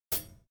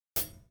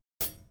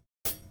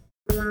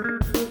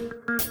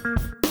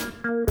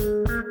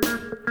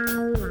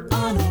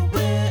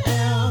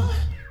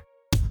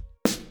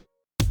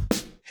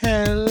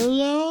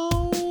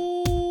Hello,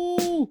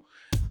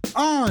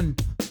 on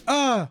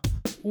a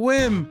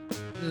whim,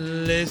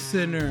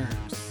 listeners,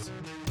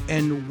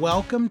 and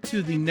welcome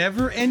to the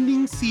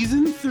never-ending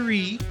season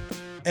 3,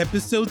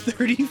 episode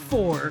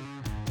 34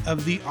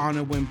 of the On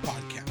a Whim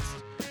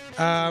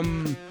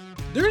podcast.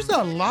 There's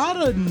a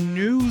lot of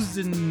news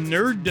and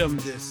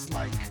nerddom this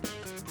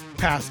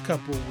past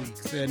couple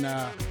weeks, and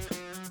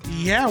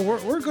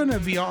we're gonna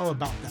be all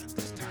about that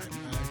this time.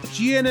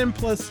 GNN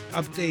Plus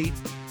update.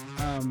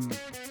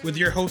 With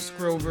your host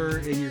Grover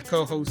and your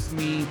co-host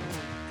me,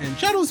 and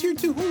Shadow's here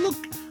too. Oh,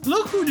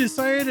 look who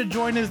decided to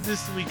join us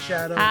this week,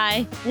 Shadow.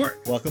 Hi.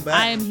 Welcome back.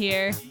 I am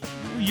here.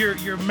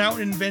 Your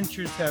mountain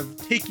ventures have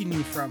taken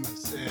you from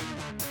us, and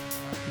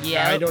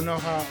yeah, I don't know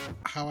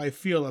how I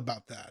feel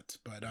about that,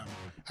 but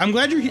I'm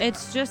glad you're here.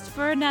 It's just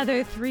for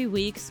another 3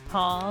 weeks,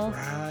 Paul.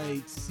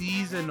 Right,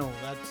 seasonal.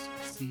 That's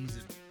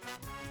season.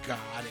 Got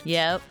it.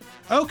 Yep.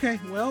 Okay,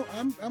 well,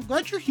 I'm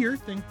glad you're here.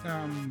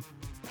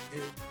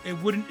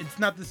 It's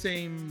not the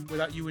same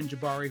without you and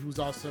Jabari, who's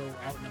also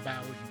out and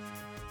about and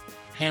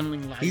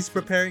handling life. He's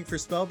preparing for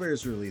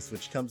Spellbearers release,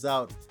 which comes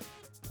out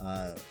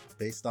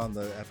based on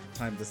the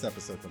time this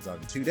episode comes out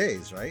in 2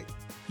 days, right?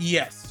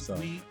 Yes.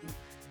 So,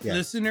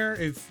 listener,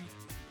 if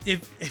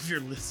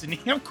you're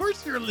listening, of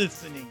course you're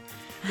listening.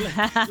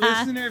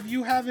 Listener, if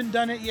you haven't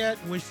done it yet,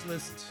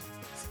 wishlist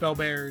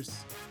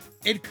Spellbearers.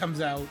 It comes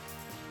out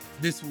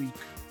this week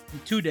in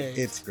 2 days.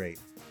 It's great.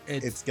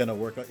 It's gonna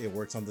work. It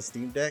works on the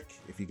Steam Deck.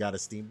 If you got a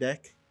Steam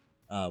Deck,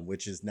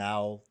 which is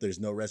now there's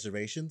no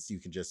reservations, you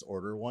can just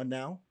order one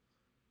now.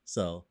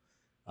 So,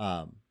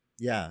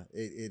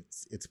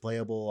 it's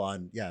playable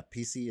on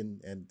PC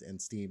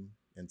and Steam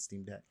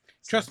Deck.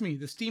 So, trust me,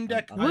 the Steam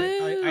Deck.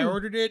 I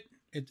ordered it.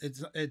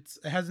 It's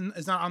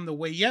not on the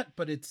way yet,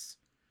 but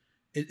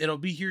it'll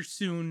be here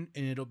soon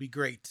and it'll be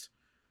great.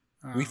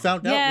 We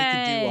found out we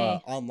could do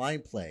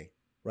online play.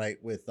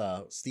 Right, with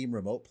Steam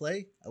Remote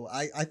Play.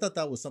 I thought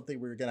that was something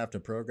we were going to have to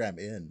program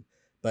in,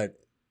 but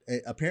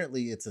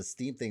apparently it's a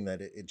Steam thing that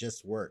it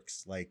just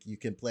works. Like you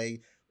can play,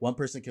 one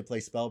person can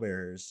play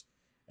Spellbearers,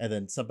 and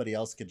then somebody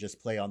else could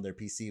just play on their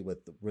PC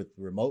with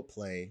Remote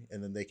Play,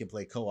 and then they can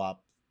play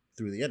co-op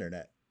through the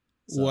internet.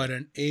 So, what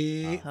an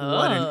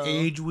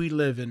age we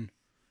live in.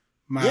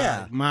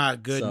 My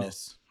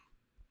goodness.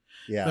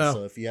 So,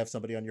 so if you have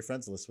somebody on your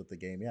friends list with the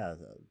game,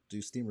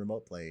 do Steam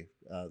Remote Play.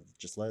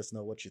 Just let us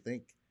know what you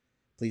think.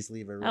 Please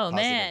leave a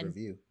positive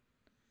review.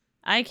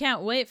 I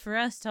can't wait for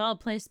us to all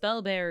play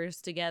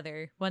Spellbearers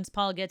together once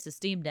Paul gets a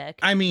Steam Deck.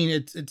 I mean,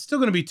 it's still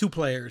going to be 2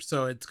 players,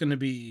 so it's going to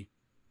be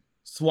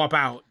swap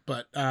out.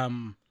 But we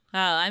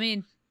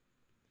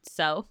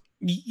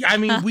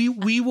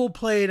will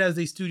play it as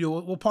a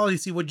studio. We'll probably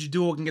see which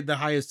duo can get the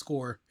highest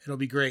score. It'll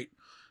be great.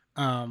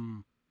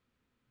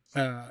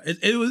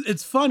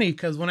 It's funny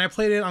because when I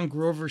played it on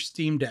Grover's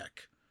Steam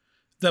Deck,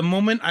 the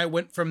moment I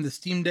went from the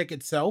Steam Deck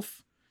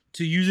itself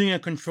to using a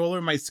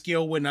controller, my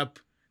skill went up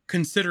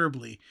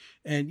considerably.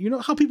 And you know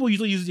how people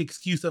usually use the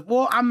excuse of,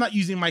 well, I'm not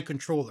using my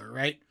controller,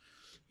 right?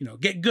 You know,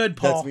 get good,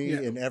 Paul. That's me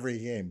in every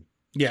game.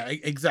 Yeah,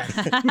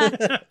 exactly.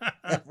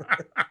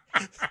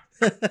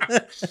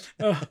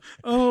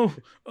 oh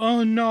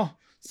no.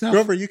 So,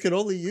 Grover, you could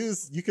only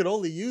use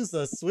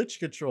a Switch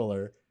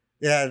controller.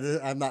 Yeah,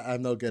 I'm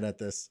no good at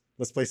this.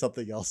 Let's play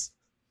something else.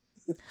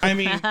 I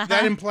mean,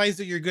 that implies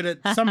that you're good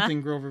at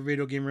something, Grover,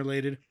 video game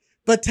related.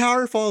 But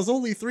Towerfall is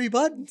only 3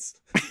 buttons.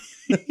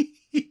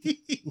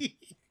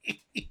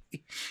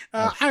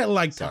 I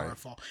like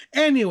Towerfall.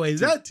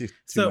 Anyways, too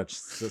much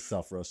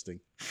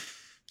self-roasting.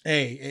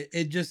 Hey,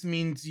 it just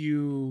means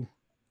you.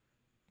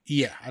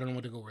 Yeah, I don't know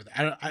what to go with.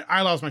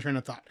 I lost my train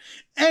of thought.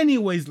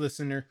 Anyways,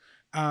 listener,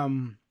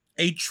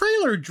 a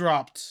trailer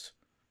dropped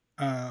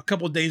a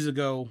couple of days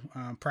ago,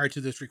 prior to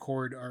this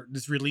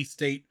this release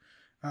date,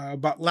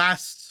 about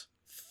last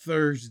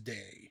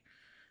Thursday.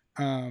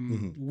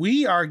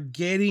 We are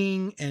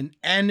getting an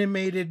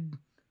animated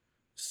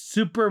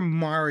Super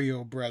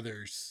Mario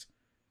Brothers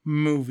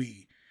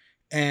movie,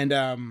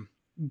 and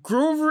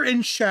Grover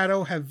and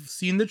Shadow have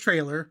seen the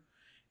trailer,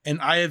 and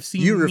I have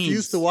seen. You memes.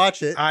 refuse to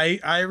watch it.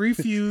 I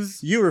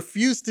refuse. You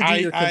refuse to do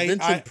your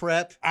convention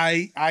prep.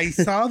 I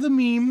saw the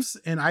memes,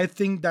 and I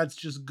think that's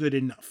just good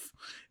enough.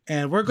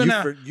 And we're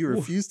gonna. You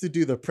refuse to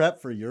do the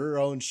prep for your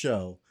own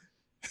show.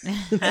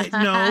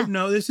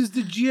 No, this is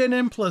the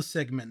GNM Plus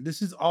segment.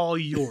 This is all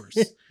yours.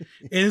 It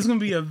is going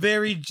to be a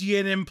very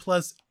GNM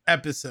Plus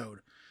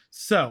episode.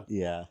 So,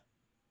 yeah,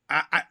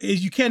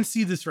 you can't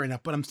see this right now,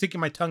 but I'm sticking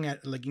my tongue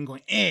at and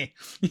going,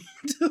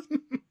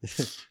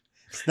 It's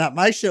not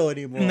my show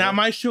anymore. Not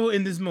my show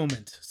in this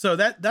moment. So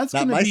that's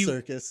going to be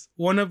circus.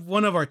 One of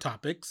our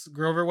topics.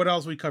 Grover, what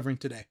else are we covering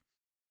today?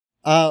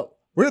 We're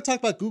going to talk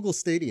about Google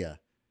Stadia,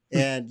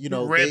 and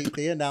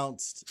they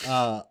announced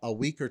a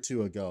week or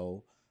two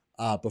ago.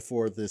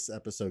 Before this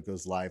episode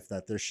goes live,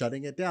 that they're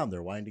shutting it down.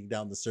 They're winding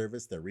down the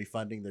service. They're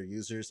refunding their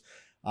users.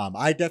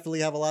 I definitely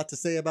have a lot to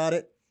say about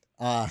it.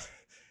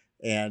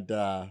 And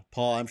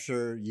Paul, I'm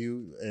sure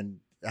you and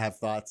have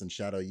thoughts, and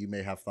Shadow, you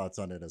may have thoughts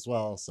on it as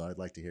well. So I'd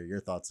like to hear your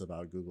thoughts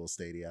about Google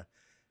Stadia.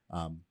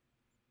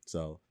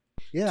 So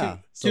yeah,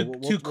 so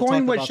to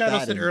coin what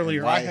Shadow said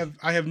earlier,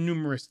 I have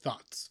numerous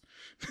thoughts.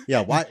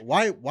 Yeah,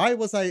 why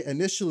was I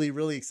initially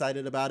really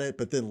excited about it,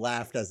 but then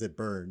laughed as it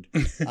burned?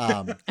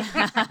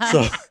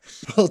 So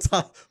we'll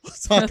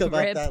talk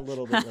about that a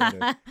little bit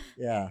later.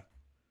 Yeah.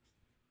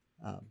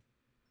 All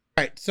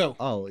right,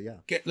 so yeah,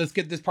 let's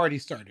get this party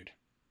started.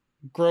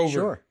 Grover,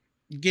 sure.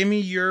 Give me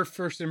your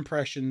first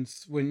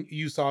impressions when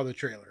you saw the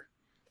trailer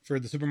for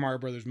the Super Mario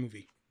Brothers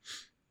movie.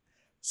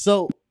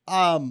 So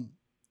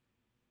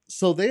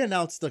so they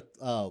announced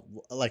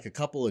like a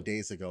couple of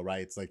days ago,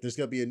 right? It's like there's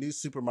gonna be a new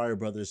Super Mario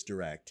Brothers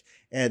Direct,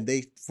 and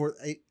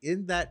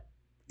in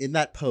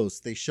that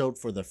post they showed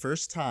for the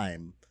first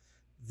time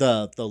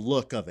the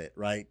look of it,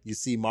 right? You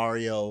see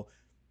Mario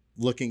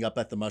looking up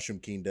at the Mushroom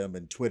Kingdom,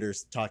 and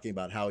Twitter's talking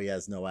about how he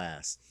has no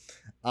ass,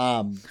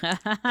 and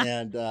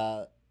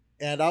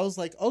I was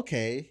like,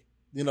 okay,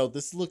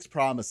 this looks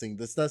promising.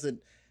 This doesn't.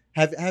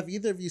 Have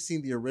either of you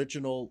seen the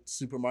original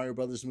Super Mario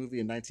Brothers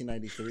movie in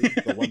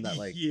 1993? The one that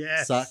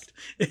yes. sucked?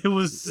 It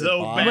was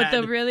so bad. With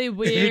the really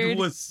weird. It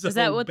was so is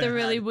that what bad. the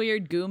really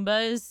weird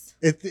Goombas?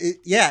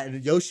 Yeah,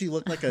 and Yoshi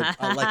looked like a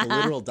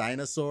literal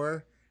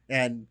dinosaur,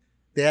 and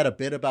they had a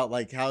bit about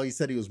like how he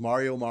said he was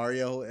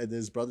Mario, and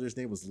his brother's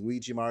name was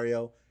Luigi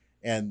Mario,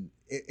 and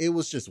it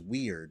was just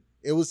weird.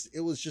 It was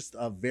just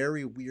a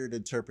very weird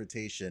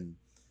interpretation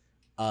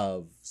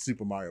of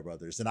Super Mario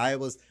Brothers, and I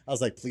was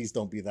like, please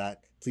don't be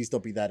that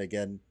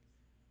again,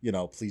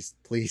 please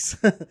please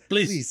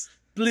please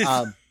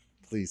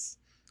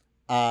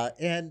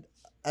and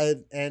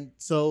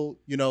so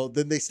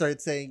then they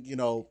started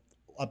saying,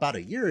 about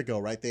a year ago,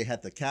 right, they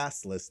had the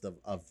cast list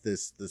of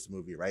this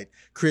movie, right?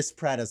 Chris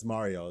Pratt as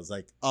Mario. I was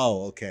like,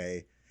 oh,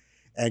 okay.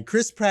 And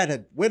Chris Pratt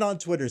had went on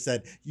Twitter,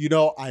 said,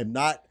 I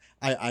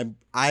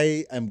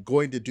am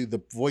going to do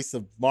the voice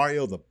of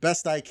Mario the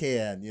best I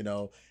can.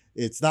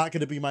 It's not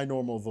going to be my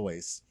normal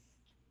voice.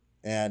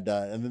 And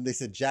then they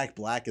said Jack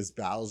Black is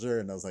Bowser,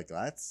 and I was like,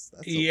 that's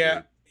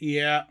yeah.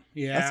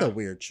 That's a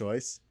weird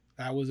choice.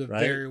 That was a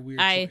very weird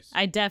choice.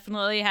 I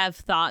definitely have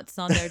thoughts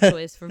on their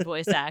choice for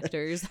voice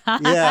actors.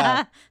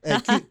 Yeah,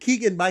 and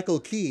Keegan Michael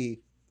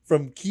Key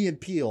from Key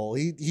and Peele,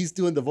 he's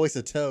doing the voice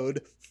of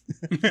Toad.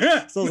 So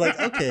I was like,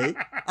 okay,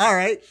 all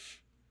right.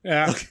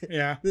 Yeah, okay.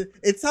 Yeah.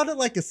 It sounded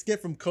like a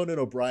skit from Conan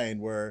O'Brien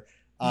where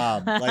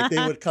like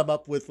they would come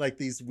up with like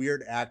these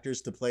weird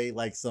actors to play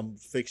like some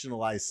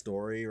fictionalized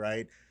story,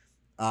 right?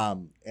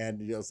 And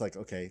it was like,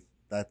 okay,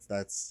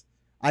 that's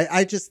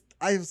I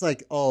was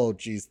like, oh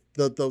geez,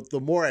 the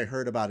more I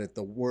heard about it,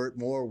 the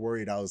more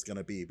worried I was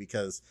gonna be,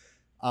 because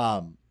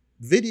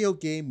video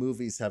game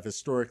movies have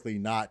historically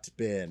not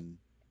been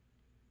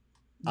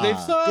they've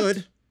sucked.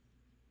 Good,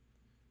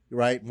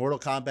 right? Mortal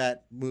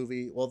Kombat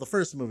movie, well, the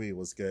first movie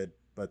was good,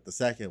 but the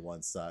second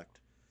one sucked.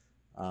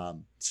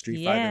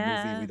 Street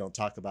Fighter movie, we don't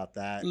talk about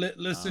that.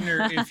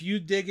 Listener, if you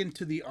dig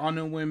into the On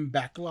a Whim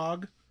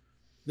backlog,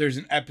 there's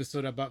an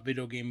episode about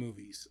video game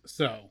movies.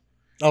 So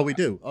oh, we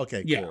do.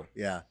 Okay, yeah. Cool.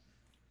 Yeah.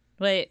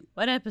 Wait,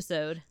 what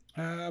episode?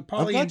 Probably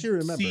I'm glad you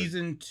remember.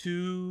 Season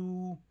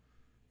 2.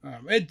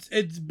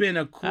 It's been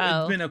a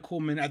cool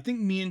minute. I think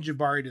me and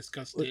Jabari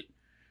discussed it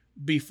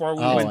before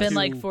we went. It's been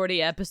like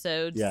 40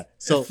 episodes. Yeah.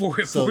 So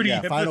 40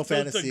 yeah, Final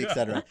Fantasy,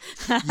 etc.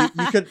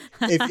 You could,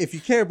 if you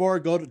care more,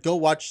 go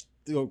watch.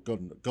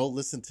 Go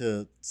listen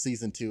to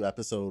season 2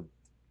 episode.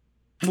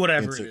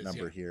 Whatever insert it is,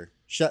 number here.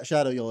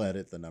 Shadow, you'll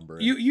edit the number.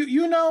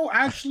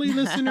 Actually,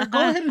 listener,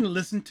 go ahead and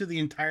listen to the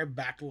entire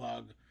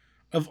backlog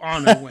of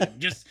On a Whim.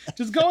 Just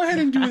go ahead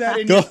and do that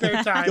in your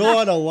spare time. Go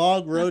on a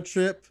long road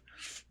trip.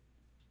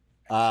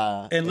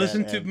 And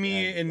listen to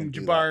me and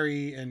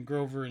Jabari and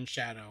Grover and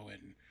Shadow,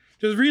 and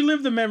just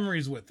relive the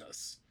memories with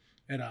us.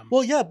 And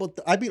well, yeah, but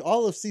I mean,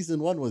 all of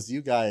season 1 was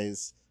you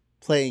guys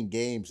playing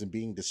games and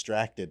being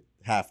distracted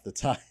half the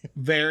time.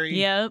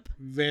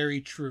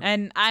 Very true.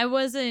 And I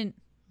wasn't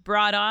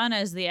brought on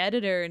as the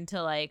editor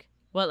until like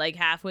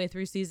halfway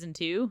through season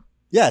 2.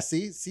 Yeah,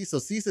 so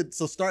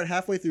start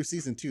halfway through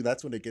season 2.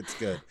 That's when it gets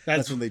good.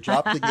 That's when they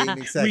dropped the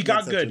gaming segments. We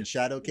got good. When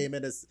Shadow came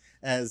in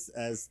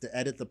as to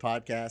edit the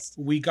podcast.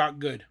 We got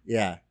good.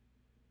 Yeah.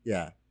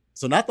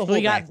 So not the whole.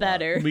 We got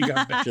better. We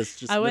got better.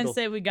 just I wouldn't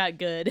say we got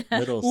good.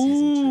 Middle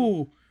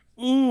season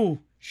 2. Ooh,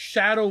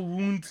 Shadow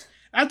wounds.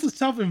 That's a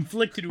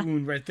self-inflicted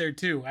wound right there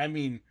too. I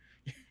mean,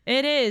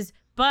 it is.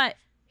 But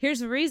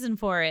here's a reason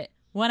for it.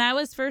 When I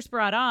was first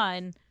brought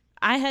on,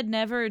 I had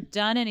never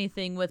done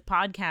anything with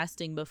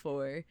podcasting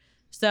before.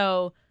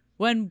 So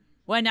when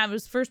I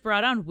was first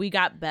brought on, we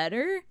got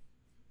better.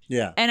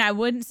 Yeah. And I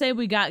wouldn't say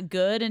we got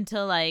good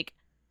until like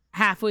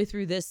halfway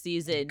through this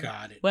season.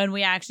 Got it. When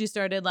we actually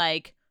started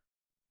like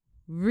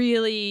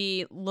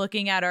really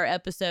looking at our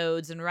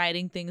episodes and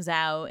writing things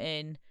out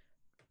and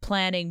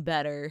planning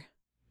better.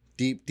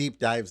 Deep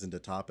dives into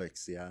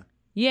topics, yeah.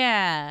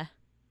 Yeah.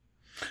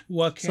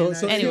 What can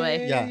I anyway.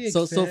 say? Yeah.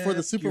 So for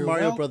the Super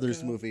Mario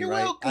Brothers movie,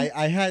 right?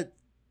 I had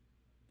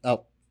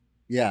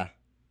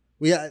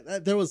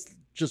there was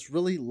just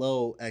really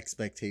low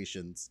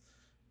expectations,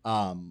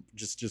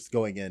 just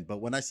going in.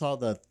 But when I saw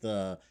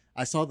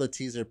the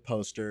teaser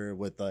poster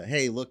with the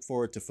hey, look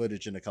forward to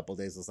footage in a couple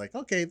days, I was like,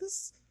 okay,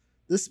 this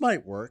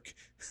might work.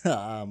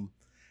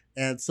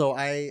 And so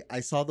I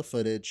saw the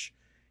footage,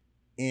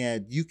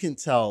 and you can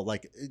tell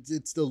like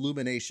it's the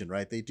Illumination,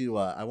 right? They do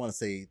I want to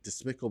say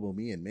Despicable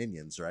Me and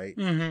Minions, right?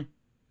 Mm-hmm.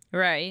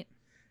 Right.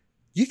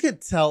 You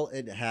could tell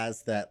it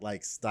has that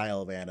like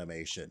style of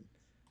animation.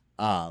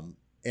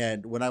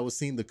 And when I was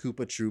seeing the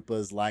Koopa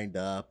Troopas lined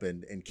up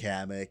and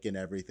Kamek and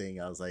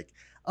everything, I was like,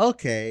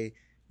 okay,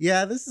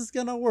 yeah, this is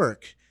gonna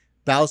work.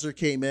 Bowser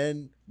came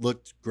in,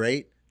 looked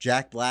great.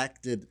 Jack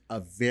Black did a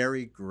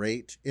very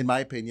great, in my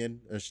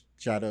opinion,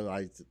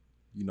 Shadow,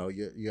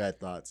 you had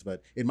thoughts,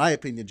 but in my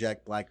opinion,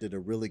 Jack Black did a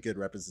really good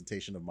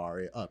representation of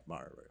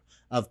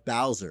of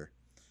Bowser.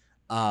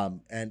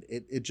 And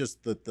it just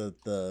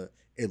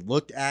it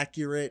looked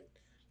accurate.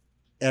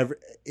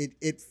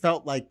 It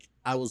felt like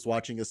I was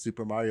watching a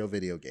Super Mario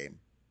video game,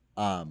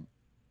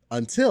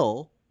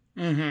 until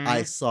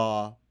I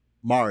saw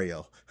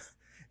Mario,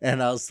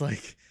 and I was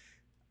like,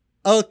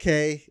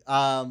 okay,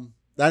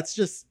 that's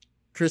just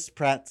Chris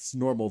Pratt's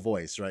normal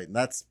voice, right? And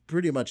that's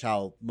pretty much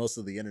how most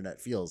of the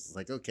internet feels. It's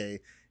like, okay,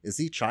 is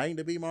he trying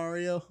to be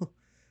Mario?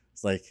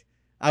 It's like,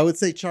 I would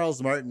say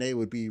Charles Martinet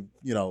would be,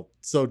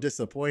 so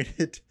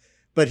disappointed,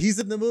 but he's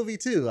in the movie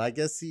too. I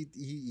guess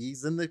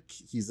he's in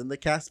the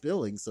cast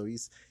billing, so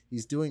he's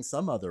doing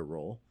some other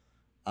role.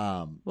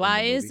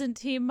 Why isn't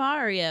he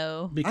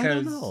Mario? Because I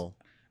don't know.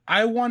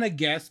 I want to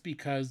guess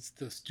because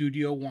the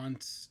studio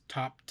wants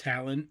top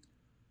talent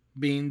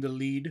being the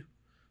lead.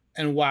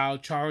 And while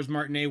Charles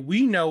Martinet,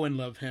 we know and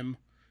love him,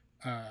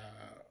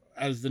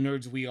 as the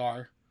nerds we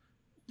are,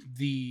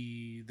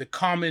 the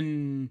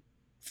common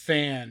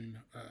fan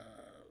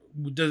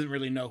doesn't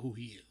really know who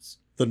he is.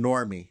 The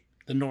normie.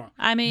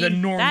 I mean, the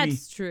normie.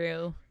 That's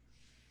true.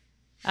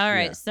 All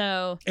right,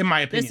 so in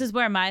my opinion, this is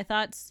where my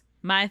thoughts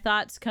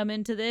come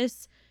into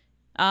this.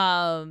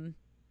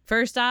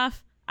 First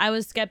off, I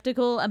was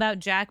skeptical about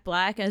Jack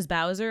Black as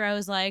Bowser. I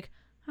was like,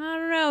 I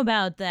don't know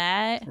about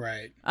that.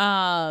 Right.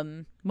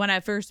 When I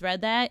first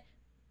read that,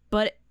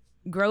 but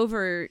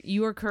Grover,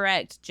 you were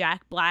correct.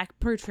 Jack Black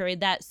portrayed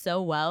that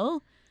so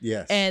well.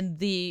 Yes. And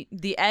the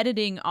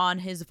editing on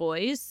his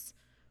voice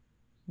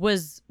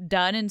was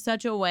done in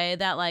such a way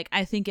that like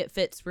I think it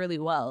fits really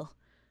well.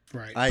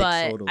 Right.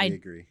 I totally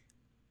agree.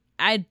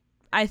 I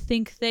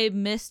think they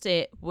missed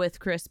it with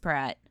Chris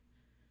Pratt.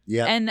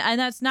 Yeah. And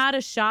that's not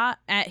a shot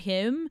at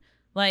him.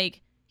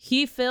 Like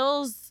he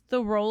fills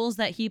the roles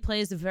that he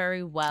plays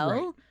very well.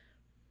 Right.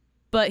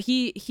 But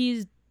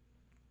he's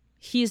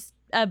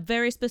a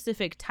very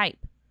specific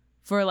type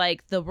for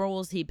like the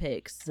roles he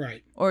picks.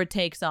 Right. Or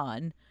takes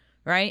on,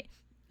 right?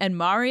 And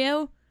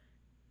Mario,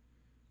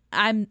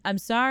 I'm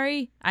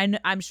sorry.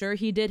 I'm sure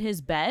he did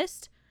his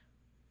best,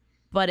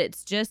 but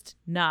it's just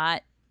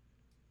not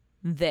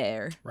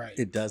there. Right.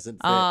 It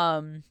doesn't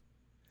fit.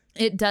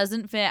 It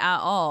doesn't fit at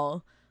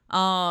all.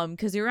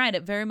 Because you're right,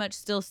 it very much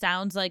still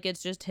sounds like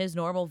it's just his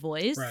normal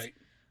voice. Right.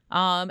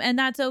 And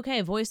that's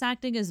okay. Voice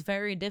acting is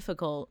very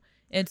difficult.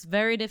 It's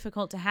very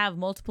difficult to have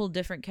multiple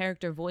different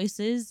character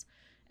voices.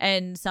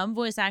 And some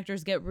voice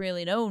actors get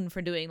really known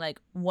for doing like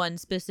one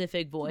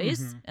specific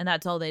voice, and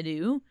that's all they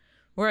do.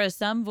 Whereas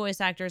some voice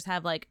actors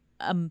have like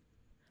a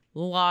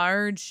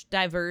large,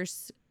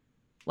 diverse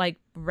like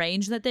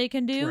range that they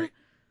can do.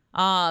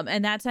 Right.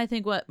 And that's, I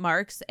think, what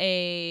marks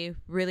a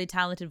really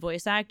talented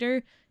voice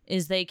actor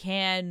is they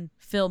can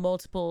fill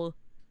multiple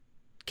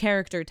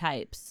character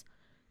types.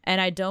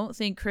 And I don't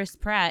think Chris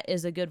Pratt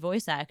is a good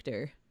voice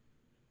actor.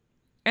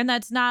 And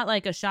that's not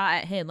like a shot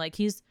at him. Like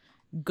he's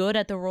good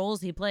at the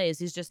roles he plays.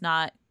 He's just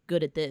not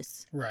good at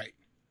this. Right.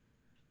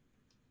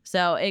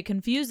 So it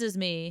confuses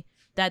me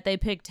that they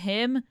picked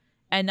him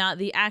and not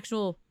the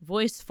actual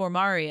voice for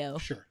Mario.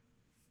 Sure.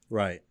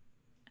 Right.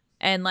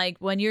 And like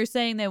when you're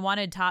saying they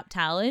wanted top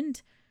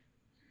talent,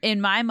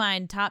 in my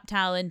mind, top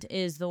talent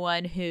is the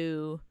one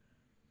who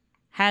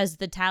has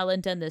the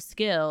talent and the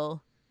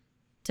skill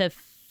to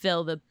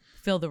fill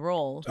the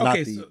role.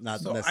 Okay, not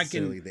so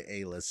necessarily the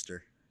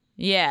A-lister.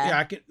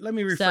 Yeah. Yeah, let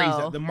me rephrase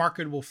that. The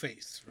marketable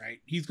face, right?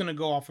 He's gonna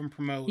go off and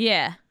promote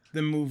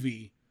the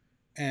movie,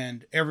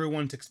 and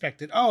everyone's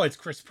expected, oh, it's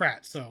Chris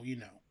Pratt, so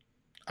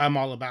I'm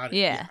all about it.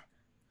 Yeah.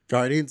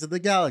 Guardians of the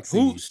Galaxy.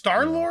 Who?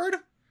 Star-Lord?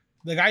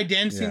 The guy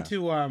dancing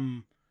to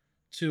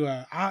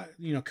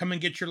Come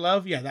and Get Your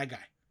Love? Yeah, that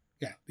guy.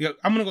 Yeah.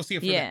 I'm gonna go see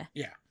it for that.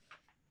 Yeah.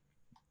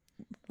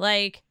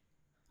 Like,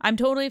 I'm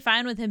totally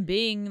fine with him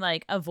being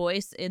like a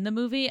voice in the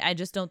movie. I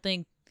just don't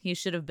think he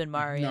should have been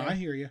Mario. No, I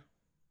hear you.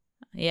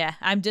 Yeah,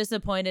 I'm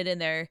disappointed in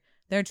their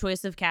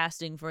choice of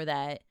casting for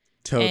that.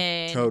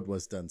 Toad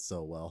was done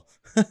so well.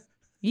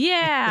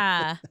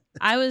 Yeah,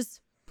 I was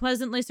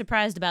pleasantly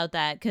surprised about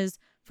that because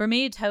for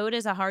me, Toad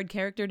is a hard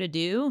character to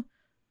do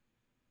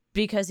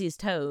because he's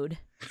Toad.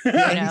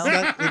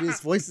 And his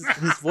voice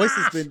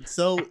has been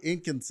so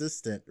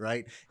inconsistent,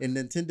 right? In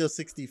Nintendo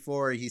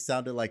 64, he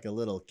sounded like a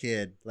little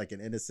kid, like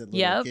an innocent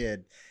little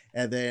kid.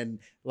 and then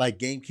like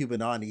GameCube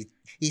and on,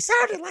 he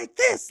sounded like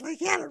this, like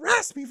he had a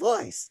raspy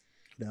voice.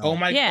 No. Oh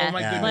my Yeah,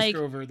 goodness, like-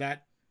 Grover,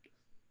 that.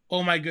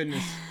 Oh my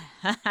goodness.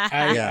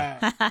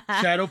 Yeah.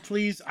 Shadow,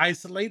 please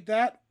isolate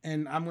that,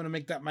 and I'm gonna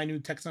make that my new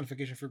text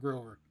notification for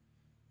Grover.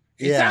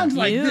 It Yeah. sounds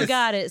like you this.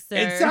 got it, sir.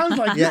 It sounds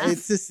like Yeah,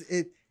 this.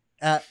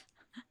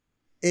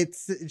 it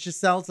just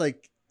sounds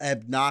like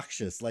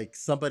obnoxious, like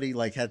somebody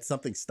like had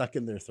something stuck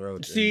in their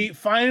throat. See,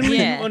 finally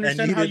Yeah. you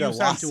understand how you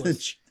sound to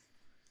us.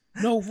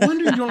 No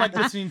wonder you don't like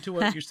listening to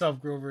it yourself,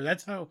 Grover.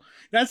 That's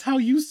how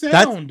you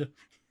sound.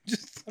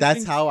 Just That's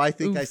something- how I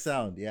think I Oof.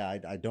 sound. Yeah,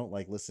 I don't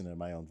like listening to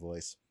my own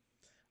voice.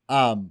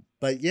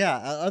 But yeah,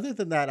 other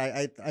than that,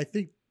 I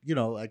think, you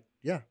know, like,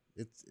 yeah,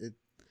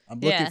 I'm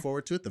looking Yeah.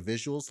 forward to it. The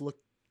visuals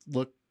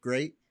look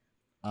great.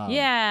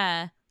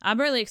 Yeah, I'm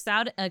really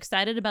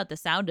excited about the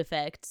sound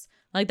effects.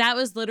 Like that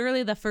was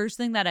literally the first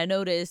thing that I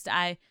noticed.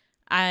 I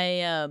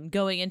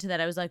going into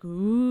that, I was like,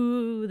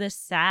 ooh, the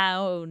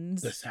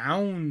sounds. The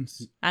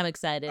sounds. I'm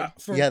excited.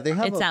 Yeah, they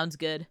have It sounds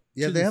good.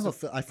 Yeah, to they the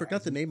have I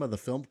forgot the name of the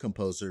film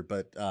composer,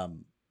 but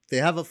they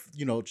have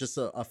just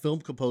a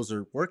film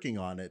composer working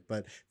on it,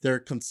 but they're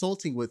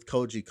consulting with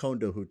Koji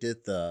Kondo, who did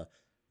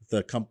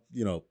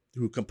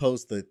who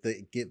composed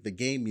the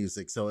game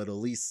music, so it'll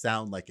at least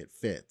sound like it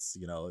fits.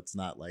 You know, it's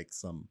not like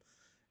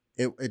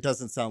it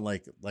doesn't sound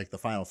like the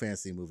Final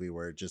Fantasy movie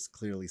where it just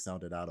clearly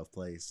sounded out of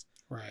place.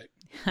 Right.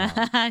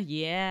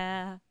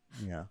 Yeah.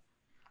 Yeah.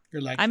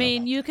 You're like, I "How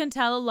mean, about you that?" can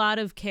tell a lot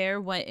of care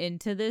went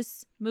into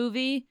this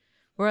movie,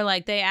 where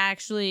like they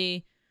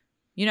actually,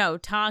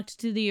 talked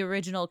to the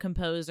original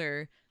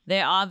composer.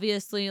 They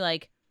obviously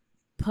like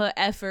put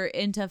effort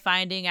into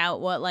finding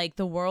out what like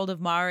the world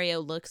of Mario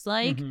looks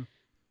like. Mhm.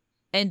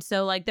 And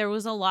so like there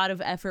was a lot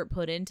of effort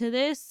put into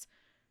this.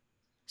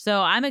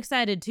 So I'm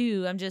excited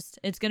too.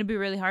 It's going to be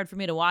really hard for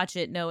me to watch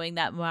it knowing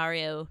that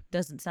Mario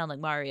doesn't sound like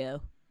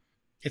Mario.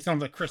 It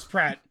sounds like Chris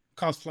Pratt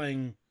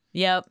cosplaying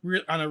Yep.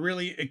 on a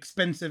really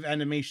expensive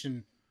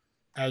animation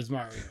as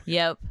Mario.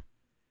 Yep.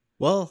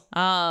 Well,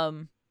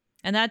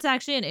 And that's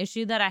actually an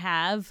issue that I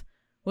have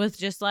with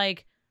just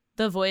like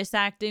the voice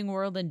acting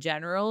world in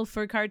general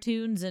for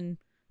cartoons and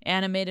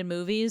animated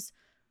movies.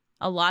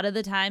 A lot of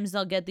the times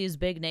they'll get these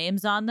big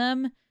names on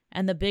them,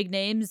 and the big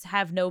names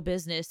have no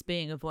business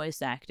being a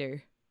voice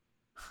actor.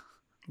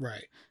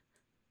 Right.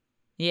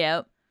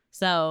 Yep.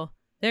 So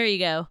there you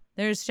go.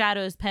 There's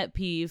Shadow's pet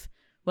peeve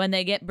when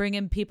they bring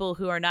in people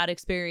who are not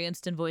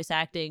experienced in voice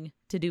acting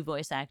to do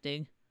voice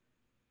acting.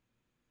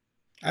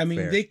 I mean,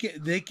 Fair.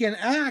 they can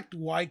act.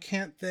 Why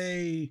can't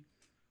they,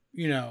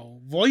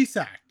 voice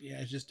act?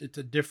 Yeah, it's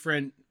a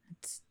different.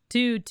 It's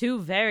two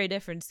very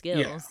different skills.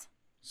 Yeah.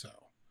 So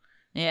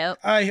Yep.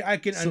 I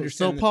can So- understand.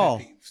 so the pet Paul.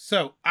 peeve.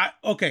 So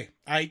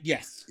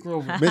yes,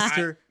 Grover.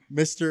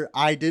 Mr.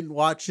 I didn't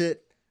watch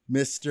it.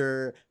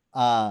 Mr.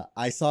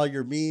 I saw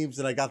your memes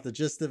and I got the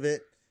gist of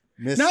it.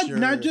 Mr.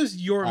 Not just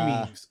your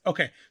memes.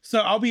 Okay, so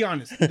I'll be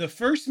honest. The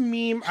first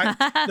meme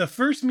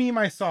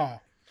I saw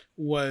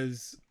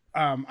was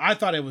I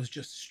thought it was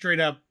just straight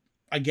up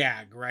a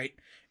gag, right?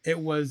 It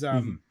was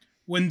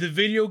when the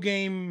video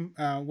game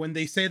when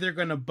they say they're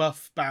gonna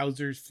buff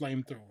Bowser's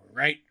flamethrower,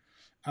 right?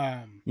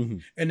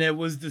 And it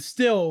was the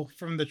still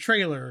from the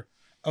trailer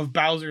of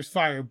Bowser's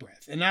fire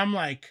breath, and I'm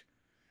like,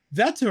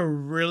 that's a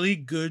really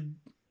good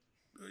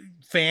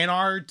fan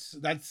art.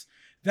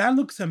 That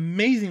looks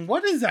amazing.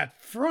 What is that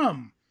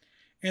from?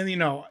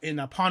 And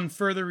upon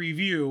further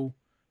review,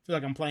 I feel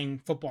like I'm playing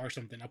football or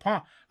something.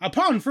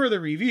 Upon further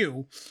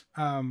review,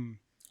 the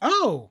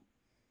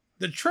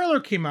trailer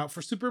came out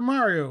for Super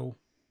Mario,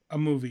 a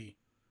movie.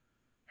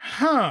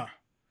 Huh.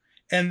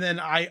 And then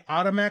I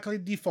automatically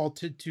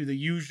defaulted to the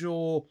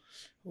usual,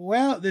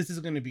 well, this is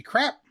going to be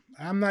crap.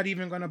 I'm not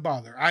even going to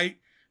bother.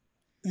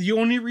 The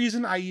only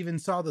reason I even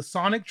saw the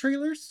Sonic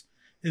trailers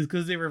is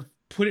because they were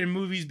put in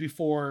movie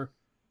theaters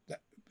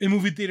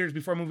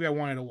before a movie I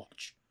wanted to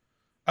watch.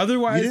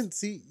 Otherwise, you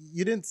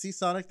didn't see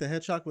Sonic the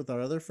Hedgehog with our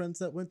other friends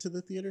that went to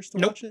the theaters to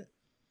Nope. watch it?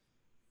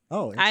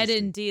 Oh, I interesting.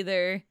 didn't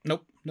either.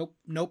 nope.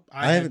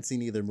 I haven't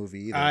seen either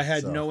movie either. I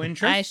had so. no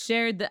interest. I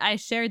shared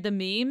the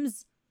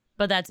memes,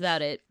 but that's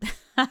about it.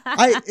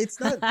 It's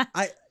not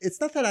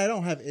that I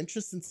don't have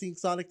interest in seeing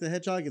Sonic the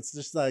Hedgehog. It's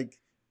just like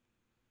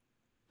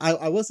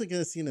I wasn't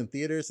gonna see it in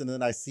theaters, and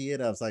then I see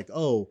it. I was like,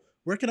 oh,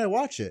 where can I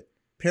watch it?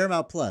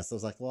 Paramount Plus. I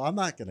was like, well, I'm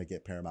not gonna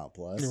get Paramount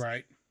Plus.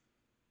 Right.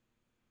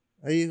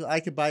 I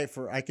could buy it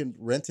I can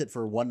rent it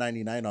for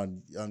 $1.99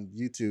 on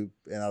YouTube,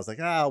 and I was like,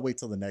 I'll wait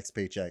till the next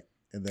paycheck,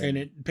 and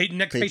then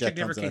Next paycheck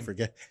never comes and I came.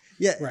 forget.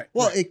 Yeah, Right,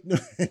 Well, right.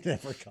 it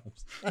never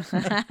comes.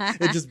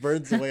 It just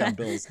burns away on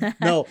bills.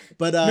 No,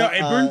 but No,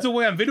 it burns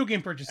away on video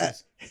game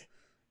purchases.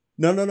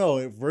 No.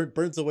 It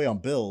burns away on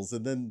bills,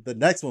 and then the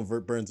next one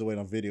burns away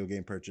on video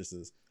game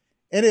purchases.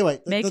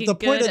 Anyway, Making the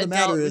point of good the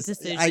matter adult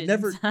is,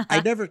 I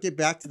never get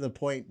back to the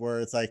point where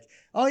it's like,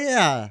 oh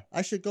yeah,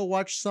 I should go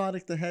watch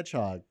Sonic the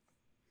Hedgehog.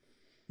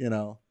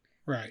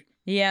 Right.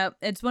 Yeah,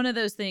 it's one of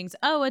those things.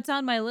 Oh, it's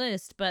on my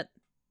list, but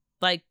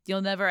like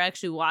you'll never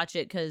actually watch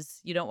it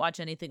because you don't watch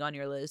anything on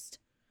your list.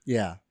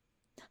 Yeah.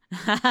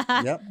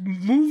 Yep.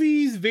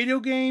 Movies, video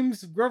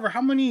games. Grover,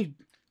 how many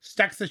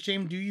stacks of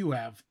shame do you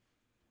have?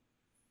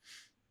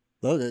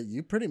 Though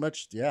you pretty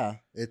much, yeah.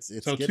 It's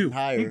So getting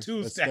higher.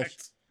 two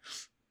stacks.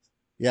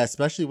 Yeah,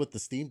 especially with the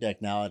Steam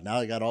Deck now. Now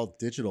I got all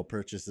digital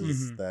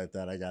purchases Mhm.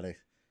 that I gotta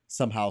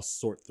somehow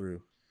sort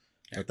through.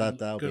 Yeah, But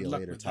that'll good be a luck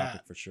later with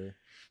topic that. for sure.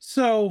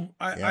 So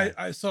Yeah.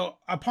 I so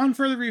upon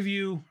further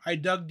review, I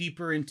dug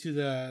deeper into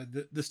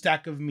the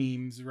stack of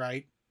memes,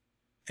 right?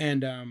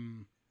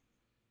 And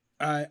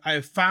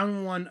I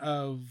found one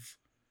of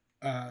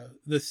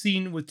the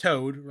scene with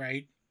Toad,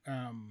 right?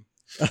 And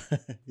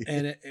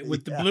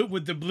with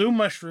the blue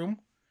mushroom,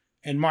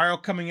 and Mario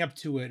coming up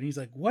to it, and he's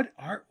like, what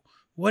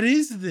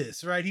is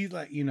this?" Right? He's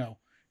like, and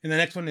the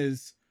next one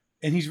is,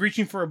 and he's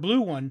reaching for a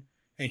blue one,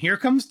 and here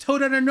comes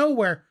Toad out of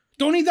nowhere.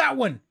 "Don't eat that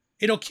one;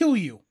 it'll kill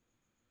you."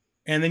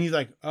 And then he's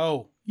like,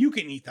 "Oh, you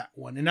can eat that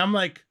one," and I'm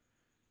like,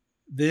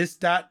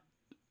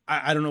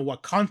 I don't know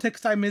what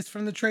context I missed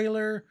from the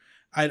trailer.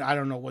 I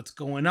don't know what's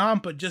going on,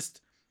 but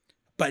just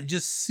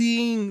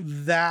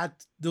seeing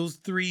those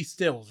three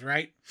stills,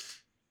 right?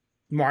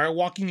 Mario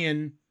walking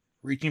in,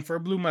 reaching for a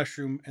blue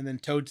mushroom, and then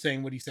Toad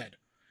saying what he said.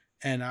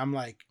 And I'm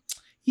like,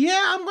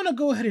 yeah, I'm going to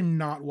go ahead and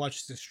not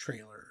watch this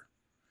trailer.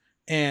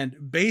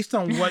 And based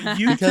on what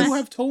you two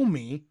have told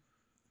me,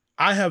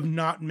 I have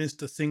not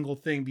missed a single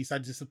thing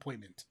besides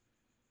disappointment.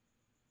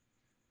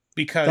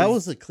 Because that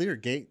was a clear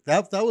game.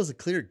 That was a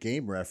clear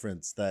game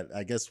reference that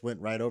I guess went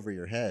right over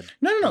your head.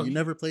 No. You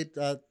never played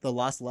the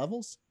Lost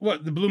Levels?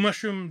 What, the blue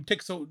mushroom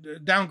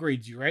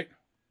downgrades you, right?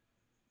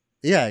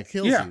 Yeah, it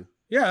kills you.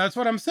 Yeah, that's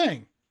what I'm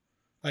saying.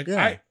 Like,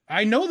 yeah.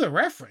 I know the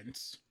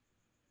reference.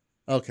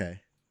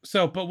 Okay.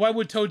 So, but why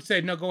would Toad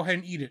say, "No, go ahead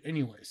and eat it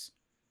anyways"?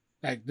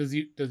 Like, does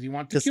he want to kill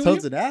you? Because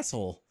Toad's an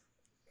asshole.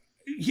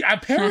 Yeah,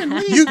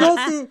 apparently. you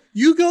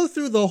go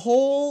through the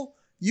whole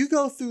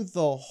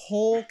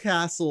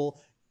castle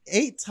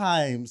 8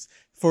 times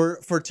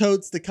for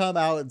Toads to come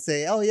out and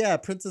say, "Oh yeah,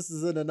 Princess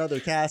is in another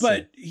castle."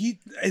 But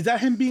is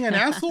that him being an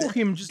asshole?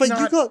 Him just not.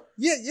 You go,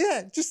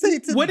 yeah. Just say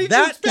it's what did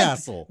that you expect?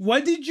 castle.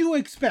 What did you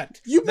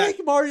expect? You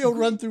make Mario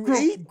run through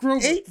eight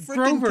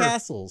freaking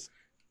castles.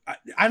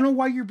 I don't know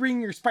why you're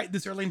bringing your spite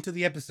this early into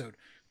the episode.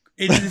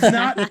 It is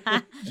not.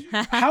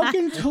 How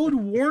can Toad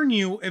warn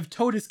you if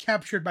Toad is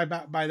captured by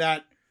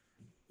that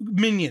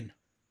minion?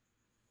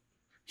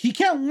 He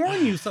can't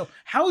warn you. So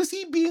how is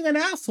he being an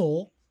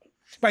asshole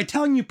by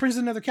telling you Prince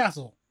is another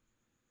castle?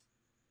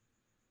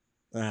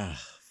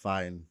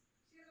 Fine.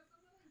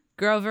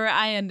 Grover,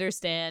 I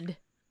understand.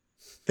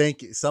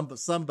 Thank you.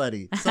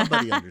 Somebody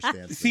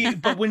understands. See,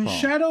 but when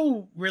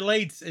Shadow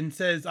relates and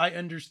says, "I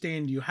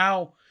understand you,"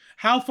 how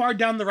far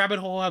down the rabbit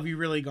hole have you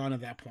really gone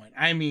at that point?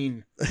 I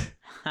mean,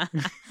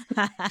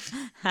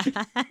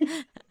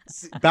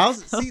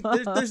 Bowser. See,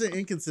 there's an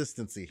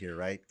inconsistency here,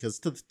 right?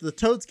 Because the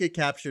Toads get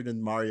captured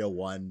in Mario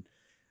 1,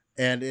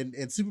 and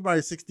in Super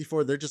Mario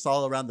 64, they're just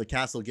all around the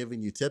castle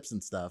giving you tips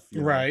and stuff. You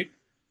know?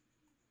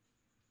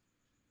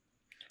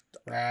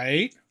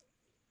 Right.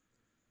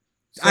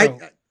 So,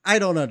 I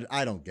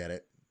don't get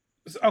it.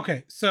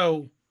 Okay,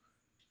 so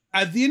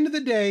at the end of the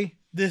day,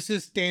 this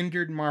is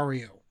standard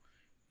Mario.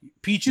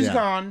 Peach is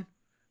gone.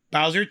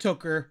 Bowser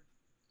took her.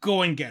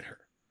 Go and get her.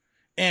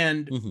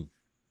 And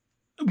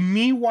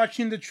me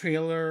watching the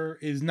trailer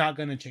is not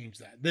going to change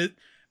that.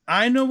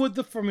 I know what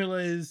the formula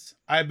is.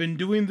 I've been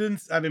doing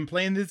this. I've been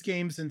playing this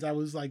game since I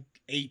was like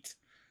 8.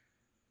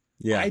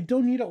 Yeah. I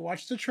don't need to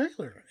watch the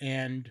trailer.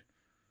 And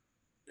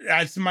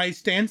that's my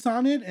stance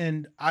on it.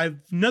 And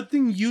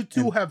nothing you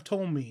two have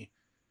told me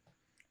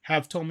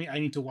I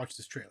need to watch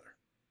this trailer.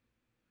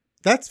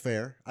 That's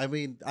fair. I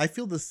mean, I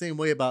feel the same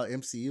way about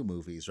MCU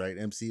movies, right?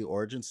 MCU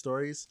origin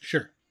stories.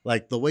 Sure.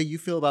 Like the way you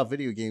feel about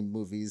video game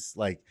movies,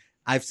 like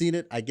I've seen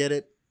it, I get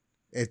it.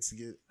 It's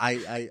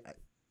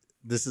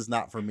this is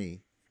not for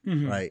me,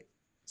 right?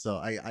 So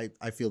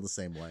I feel the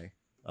same way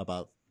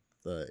about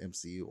the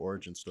MCU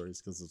origin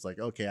stories because it's like,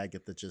 okay, I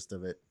get the gist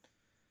of it.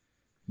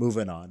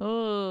 Moving on.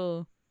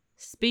 Oh,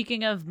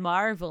 speaking of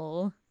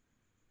Marvel,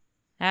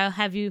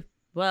 have you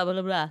blah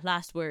blah blah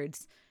last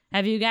words?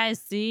 Have you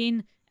guys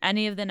seen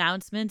any of the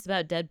announcements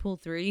about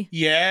Deadpool 3?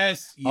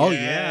 Yes. Oh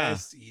yeah.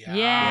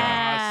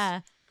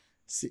 Yeah.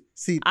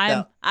 See,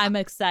 I'm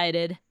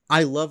excited.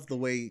 I love the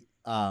way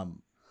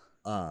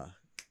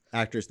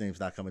actor's name's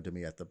not coming to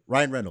me at the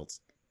Ryan Reynolds.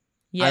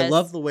 Yes. I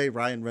love the way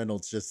Ryan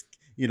Reynolds just,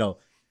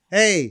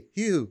 hey,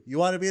 Hugh, you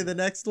want to be in the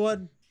next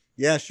one?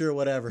 Yeah, sure,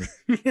 whatever.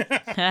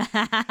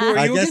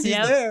 I guess he's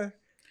there.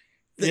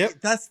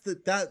 Yep.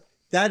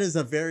 That is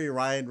a very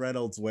Ryan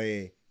Reynolds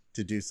way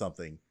to do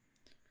something.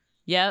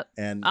 Yep.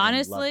 And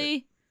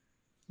honestly,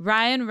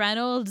 Ryan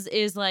Reynolds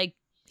is like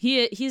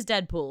he's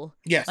Deadpool.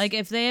 Yes. Like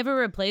if they ever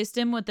replaced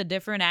him with a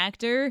different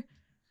actor,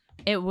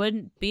 it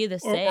wouldn't be the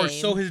same. Or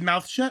sew his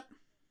mouth shut,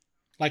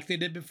 like they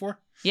did before.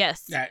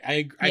 Yes. Yeah,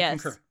 I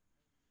concur.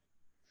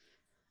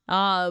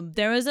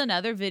 There was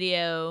another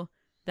video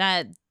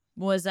that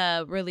was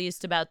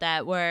released about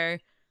that where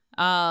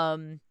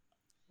Ryan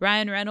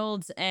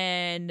Reynolds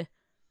and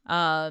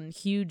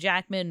Hugh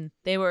Jackman,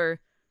 they were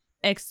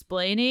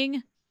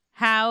explaining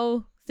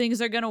how things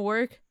are going to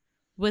work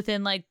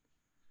within like,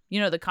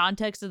 the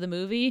context of the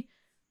movie.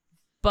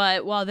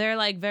 But while they're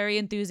like very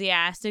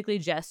enthusiastically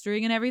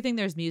gesturing and everything,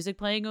 there's music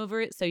playing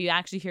over it. So you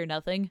actually hear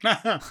nothing.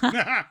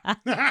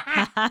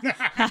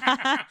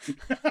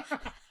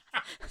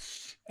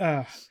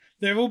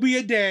 There will be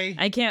a day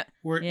I can't.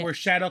 where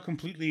Shadow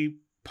completely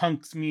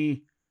punks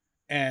me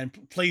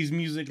and plays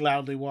music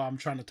loudly while I'm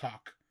trying to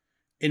talk.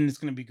 And it's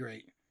going to be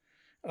great.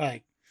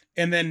 Like,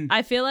 and then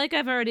I feel like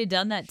I've already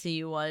done that to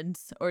you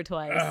once or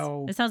twice.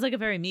 Oh. It sounds like a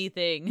very me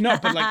thing. no,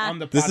 but like on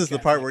the podcast. This is the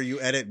part like, where you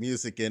edit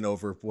music in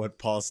over what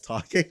Paul's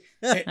talking.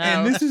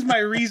 and this is my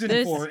reason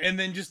for it. And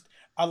then just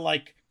a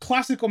like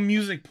classical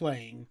music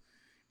playing.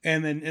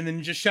 And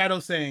then just Shadow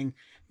saying,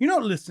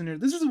 listener,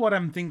 this is what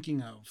I'm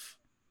thinking of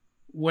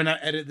when I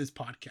edit this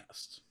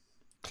podcast.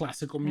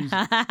 Classical music.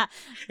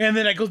 And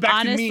then it goes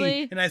back to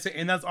me and I say,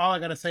 and that's all I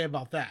got to say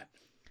about that.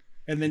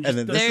 And then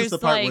this is the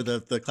part like, where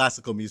the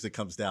classical music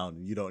comes down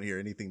and you don't hear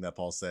anything that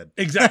Paul said.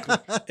 Exactly.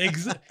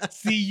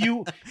 See,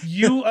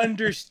 you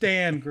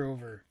understand,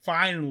 Grover.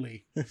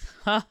 Finally.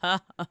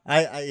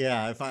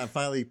 I'm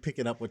finally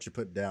picking up what you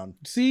put down.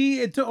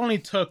 See, it only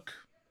took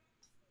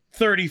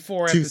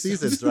 34 2 episodes.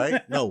 seasons,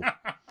 right? No.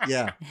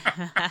 Yeah.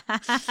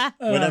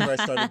 Whenever I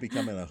started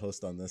becoming a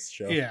host on this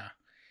show. Yeah.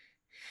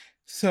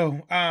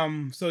 So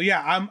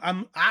yeah,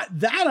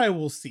 I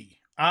will see.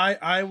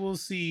 I will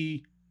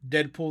see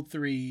Deadpool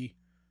 3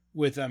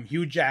 with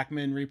Hugh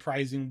Jackman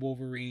reprising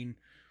Wolverine.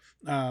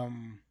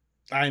 I'm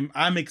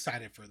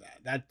excited for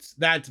that.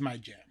 That's my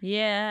jam.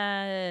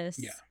 Yes.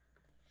 Yeah.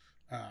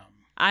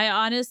 I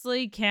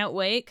honestly can't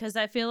wait because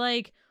I feel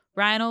like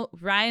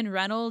Ryan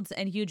Reynolds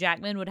and Hugh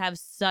Jackman would have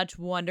such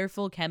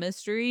wonderful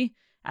chemistry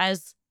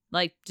as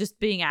like just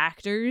being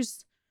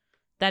actors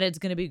that it's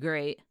gonna be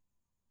great.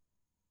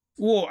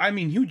 Well, I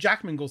mean, Hugh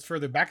Jackman goes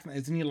further back than that.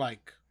 Isn't he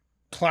like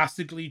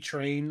classically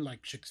trained,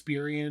 like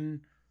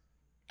Shakespearean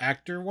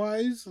actor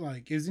wise?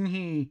 Like, isn't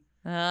he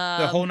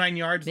the whole 9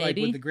 yards,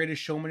 maybe? like with The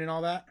Greatest Showman and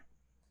all that?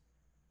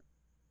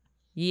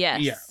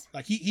 Yes. Yeah.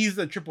 Like he's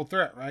the triple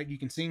threat, right? You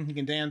can sing, he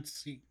can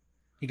dance, he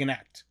can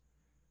act.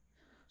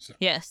 So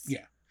yes.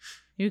 Yeah.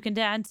 You can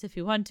dance if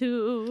you want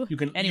to. You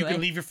can anyway,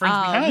 leave your friends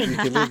behind. You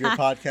can leave your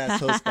podcast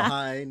host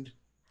behind.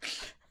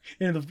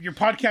 And if your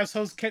podcast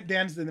host can't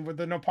dance, then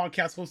there are no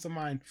podcast hosts of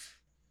mine.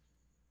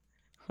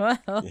 Yeah,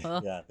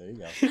 there you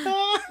go.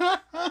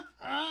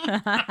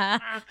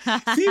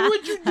 See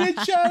what you did,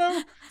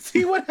 Shadow?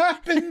 See what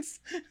happens?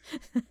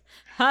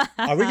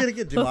 Are we gonna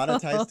get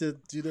demonetized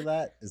due to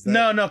that? Is that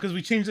No, because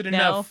we changed it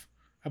enough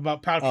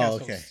about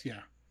podcast okay. hosts.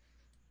 Yeah.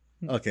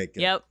 Okay,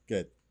 good. Yep.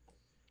 Good.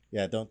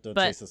 Yeah, don't But,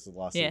 chase us with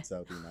lawsuits. That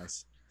would be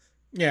nice.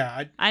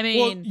 Yeah. I mean,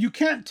 well, you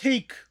can't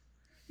take,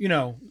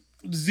 0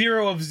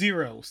 of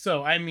 0.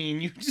 So, I mean,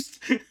 you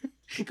just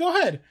go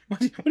ahead.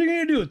 What are you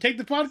going to do? Take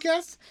the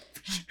podcast?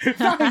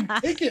 Fine,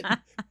 take it.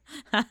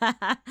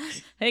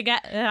 Hey,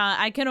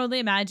 I can only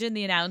imagine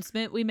the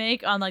announcement we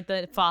make on like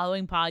the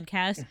following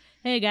podcast.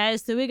 Hey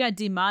guys, so we got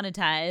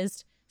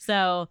demonetized.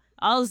 So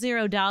all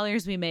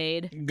 $0 we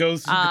made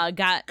goes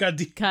got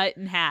cut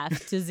in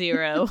half to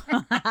 0.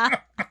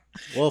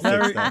 We'll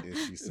fix that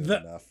issue soon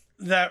enough.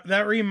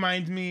 That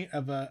reminds me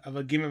of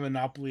a game of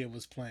Monopoly I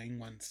was playing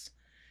once,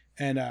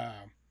 and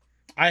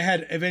I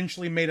had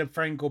eventually made a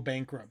friend go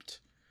bankrupt,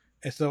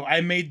 and so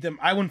I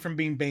went from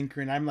being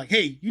banker, and I'm like,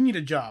 hey, you need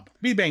a job,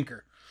 be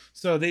banker.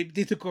 So they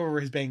took over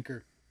as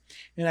banker,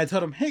 and I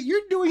told him, hey,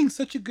 you're doing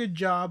such a good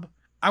job,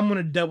 I'm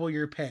gonna double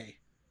your pay.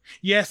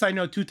 Yes, I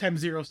know 2 times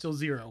 0 is still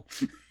 0.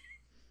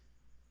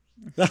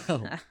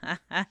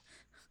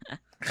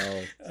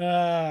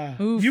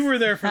 You were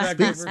there for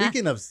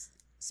that.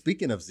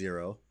 Speaking of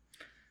 0,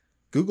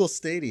 Google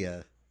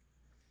Stadia,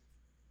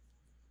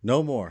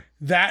 no more.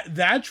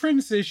 That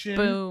transition.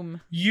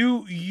 Boom.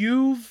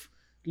 You've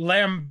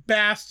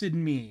lambasted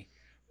me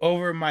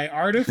over my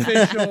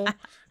artificial,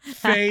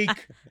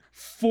 fake,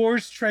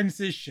 forced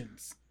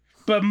transitions.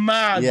 But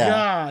my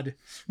God,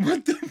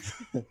 what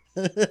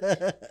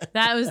the?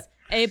 That was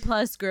A+,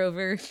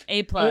 Grover. A+.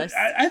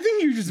 I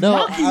think you're just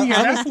mocking me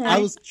at that point. I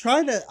was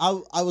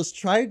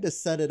trying to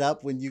set it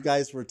up when you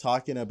guys were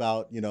talking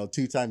about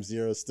 2 times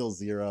 0 is still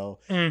 0,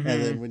 Mm-hmm.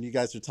 and then when you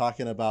guys were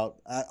talking about,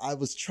 I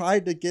was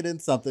trying to get in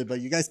something, but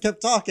you guys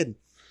kept talking.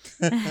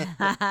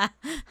 My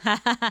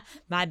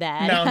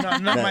bad. No,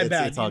 not my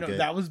bad. It's all good.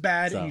 That was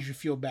bad, So. and you should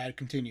feel bad.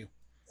 Continue.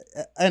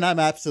 And I'm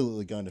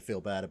absolutely going to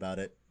feel bad about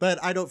it,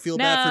 but I don't feel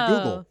bad for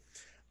Google.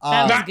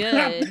 That was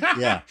good.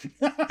 Yeah.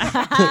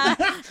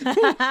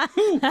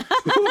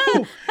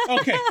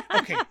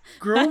 Okay.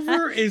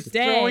 Grover is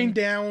throwing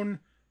down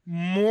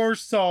more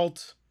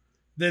salt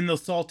than the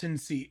Salton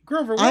Sea.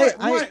 Grover, why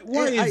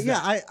is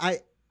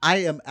that? I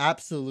am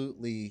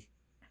absolutely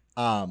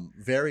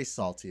very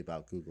salty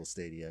about Google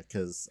Stadia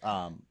because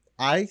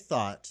I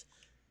thought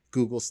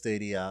Google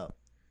Stadia,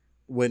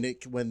 when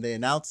they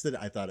announced it,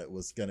 I thought it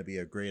was going to be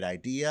a great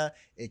idea.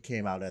 It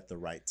came out at the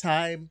right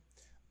time.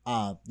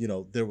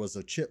 There was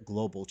a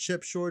global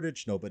chip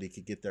shortage. Nobody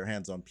could get their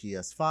hands on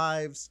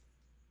PS5s.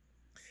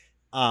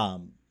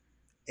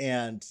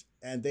 and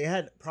they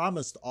had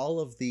promised all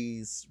of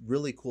these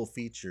really cool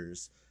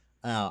features.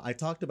 I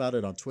talked about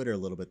it on Twitter a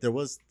little bit. There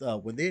was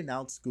when they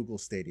announced Google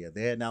Stadia,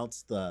 they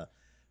announced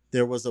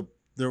there was going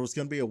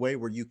to be a way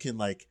where you can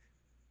like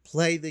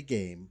play the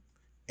game,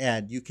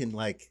 and you can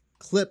like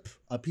clip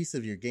a piece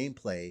of your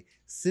gameplay,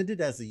 send it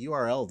as a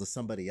URL to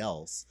somebody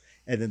else,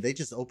 and then they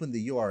just open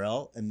the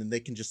URL, and then they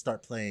can just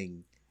start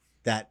playing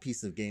that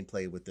piece of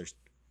gameplay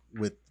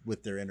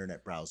with their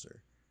internet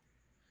browser.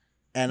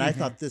 And I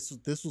thought this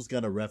was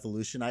going to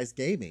revolutionize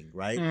gaming,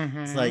 right?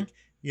 It's like,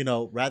 you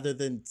know, rather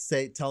than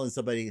telling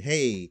somebody,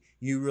 hey,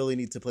 you really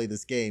need to play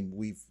this game.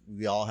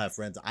 We all have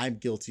friends. I'm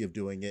guilty of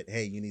doing it.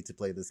 Hey, you need to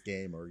play this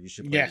game, or you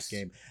should play this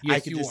game. Yes, I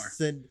could just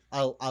send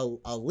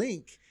a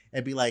link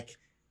and be like,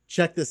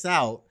 check this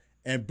out.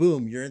 And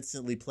boom, you're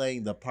instantly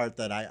playing the part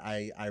that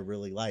I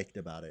really liked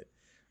about it.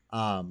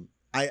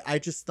 I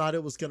just thought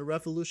it was going to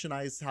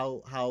revolutionize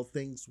how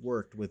things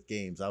worked with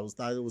games.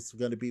 Thought it was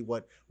going to be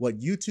what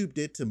YouTube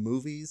did to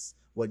movies,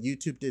 what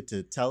YouTube did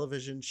to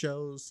television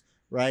shows,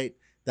 right?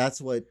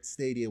 That's what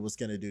Stadia was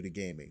going to do to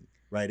gaming,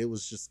 right? It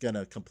was just going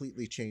to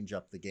completely change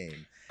up the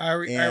game. I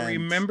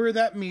remember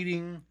that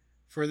meeting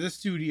for the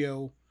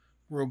studio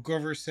where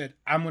Grover said,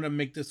 I'm going to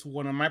make this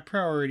one of my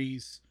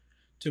priorities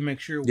to make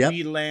sure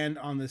we land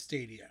on the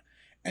Stadia.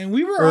 And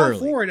we were all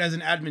for it as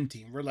an admin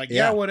team. We're like,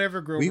 yeah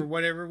whatever, Grover,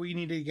 whatever we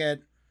need to get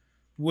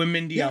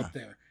Mindy out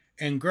there.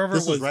 And Grover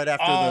was right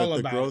after all the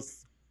about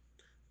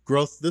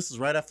growth. This is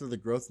right after the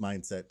growth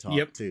mindset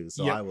talk too.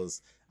 So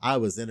I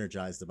was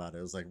energized about it.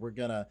 It was like, we're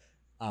gonna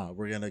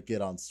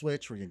get on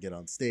Switch, we're gonna get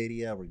on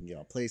Stadia, we're gonna get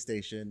on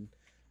PlayStation,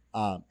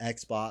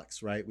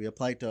 Xbox, right? We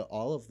applied to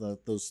all of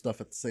those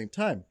stuff at the same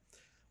time.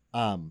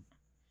 And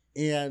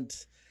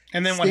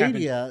then what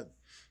happened?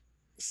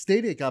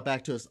 Stadia got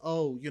back to us.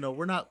 Oh, you know,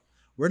 we're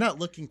not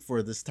looking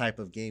for this type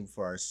of game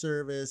for our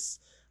service.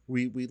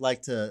 We'd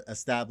like to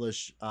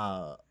establish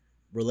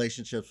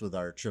relationships with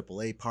our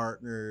AAA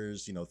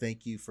partners. You know,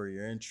 thank you for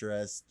your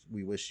interest.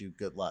 We wish you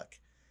good luck.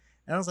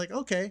 And I was like,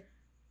 okay.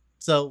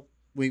 So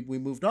we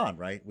moved on,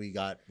 right? We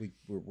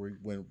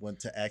went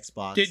to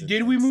Xbox.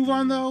 Did we move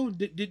on though?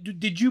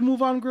 Did you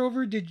move on,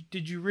 Grover?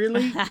 Did you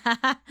really?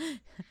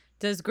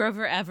 Does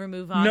Grover ever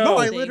move on? No,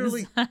 I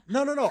literally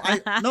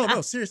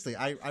no. Seriously,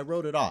 I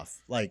wrote it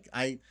off. Like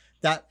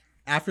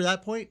after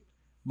that point,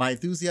 my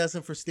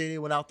enthusiasm for Stadia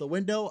went out the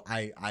window.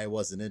 I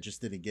wasn't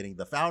interested in getting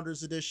the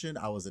Founders Edition.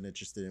 I wasn't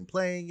interested in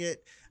playing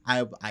it.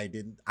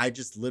 I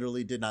just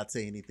literally did not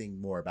say anything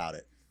more about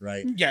it.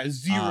 Right? Yeah,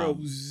 zero.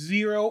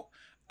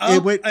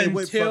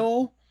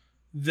 Until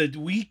the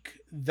week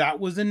that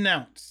was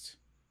announced,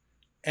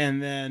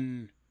 and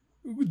then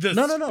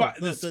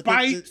the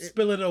spite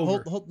spill it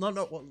over.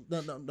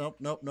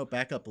 No.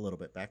 Back up a little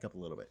bit.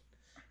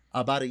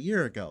 About a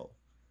year ago,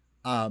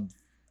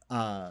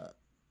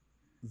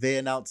 they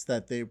announced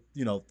that they,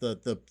 you know,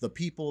 the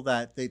people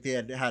that they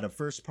had a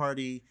first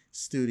party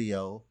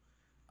studio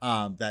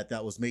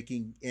that was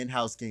making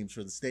in-house games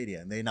for the Stadia,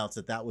 and they announced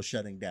that was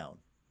shutting down,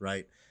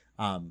 right?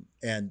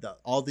 And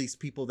all these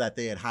people that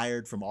they had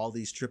hired from all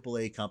these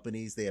AAA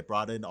companies, they had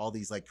brought in all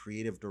these like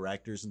creative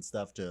directors and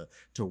stuff to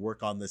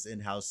work on this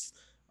in-house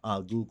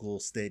Google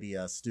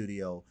Stadia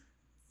studio.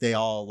 They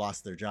all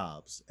lost their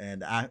jobs,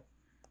 and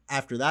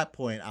after that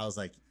point, I was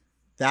like,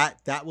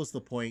 that was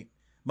the point.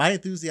 My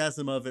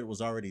enthusiasm of it was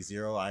already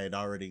zero. I had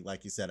already,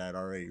 like you said, I'd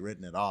already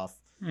written it off.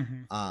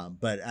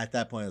 But at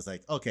that point, I was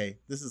like, okay,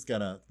 this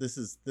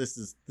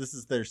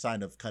is their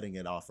sign of cutting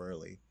it off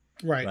early,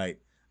 right?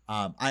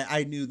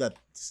 I knew that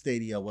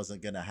Stadia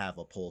wasn't gonna have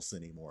a pulse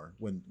anymore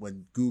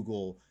when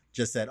Google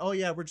just said, oh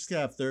yeah, we're just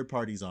gonna have third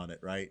parties on it,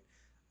 right?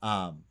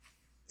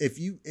 If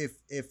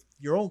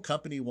your own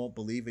company won't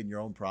believe in your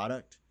own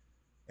product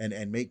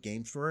and make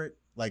games for it,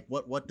 like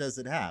what does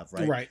it have,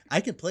 right? I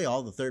can play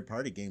all the third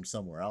party games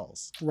somewhere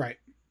else, right?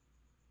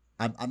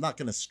 I'm not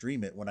going to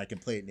stream it when I can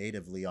play it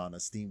natively on a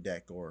Steam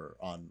Deck or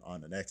on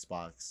an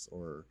Xbox,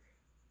 or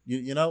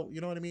you know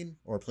what I mean,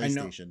 or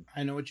PlayStation.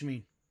 I know what you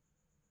mean,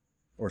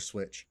 or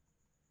Switch.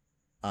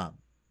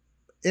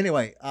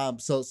 Anyway,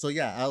 so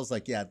yeah, I was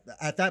like, yeah,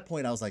 at that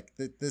point I was like,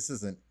 this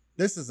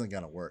isn't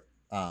gonna work.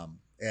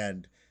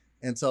 And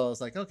so I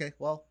was like, okay,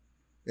 well,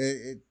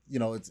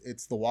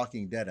 it's The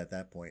Walking Dead at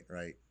that point,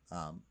 right?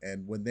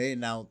 And when they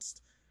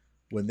announced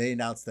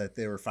that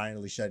they were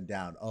finally shutting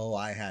down, oh,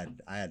 I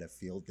had a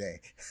field day.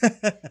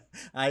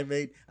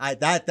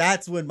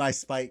 That's when my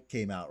spike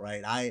came out,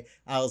 right?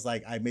 I was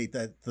like, I made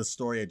the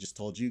story I just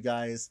told you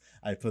guys.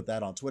 I put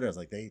that on Twitter. I was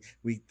like,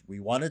 we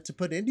wanted to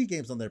put indie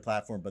games on their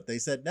platform, but they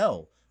said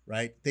no,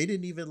 right? They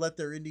didn't even let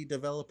their indie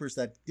developers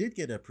that did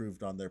get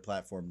approved on their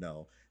platform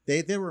know.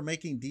 They were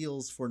making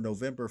deals for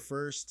November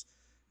 1st,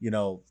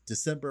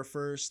 December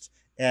 1st,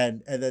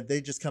 and then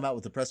they just come out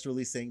with a press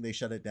release saying they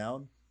shut it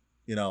down.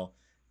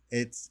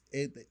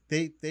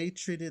 They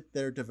treated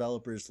their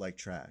developers like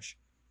trash.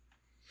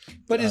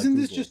 But isn't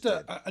this just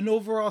an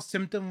overall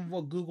symptom of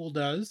what Google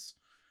does?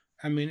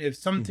 I mean, if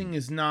something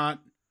is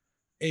not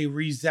a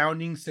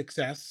resounding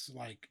success,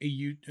 like they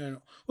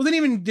didn't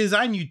even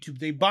design YouTube;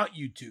 they bought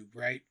YouTube,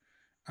 right?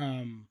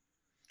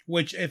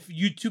 which if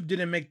YouTube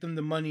didn't make them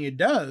the money it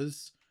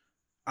does,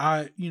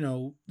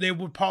 they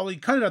would probably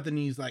cut it at the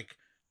knees. Like,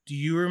 do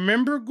you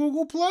remember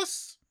Google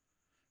Plus?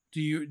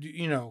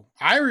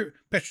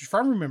 Petrus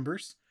Farm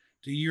remembers.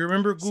 Do you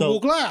remember Google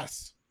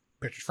Glass?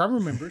 Petrus Farm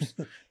remembers.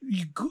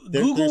 Google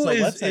there's a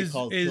website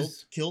called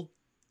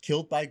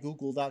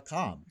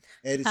killedbygoogle.com,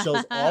 and it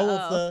shows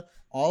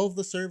all of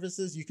the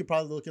services. You could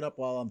probably look it up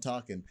while I'm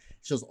talking.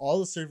 It shows all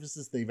the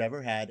services they've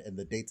ever had and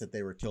the dates that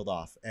they were killed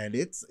off, and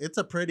it's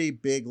a pretty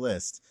big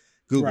list.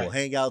 Google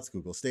Hangouts,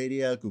 Google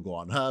Stadia, Google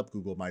On Hub,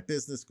 Google My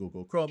Business,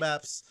 Google Chrome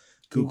Apps,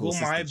 Google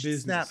My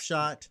Business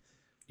Snapshot.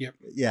 Yep.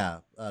 Yeah.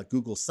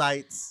 Google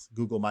Sites,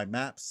 Google My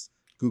Maps,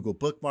 Google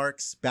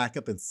Bookmarks,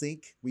 Backup and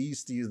Sync. We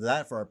used to use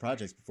that for our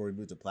projects before we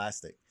moved to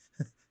plastic.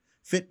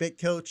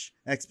 Fitbit Coach,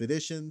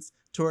 Expeditions,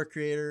 Tour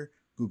Creator,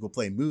 Google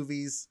Play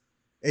Movies.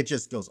 It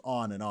just goes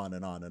on and on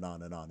and on and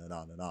on and on and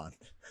on and on.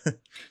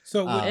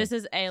 So this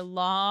is a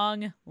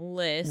long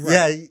list.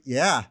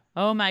 Yeah.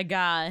 Oh my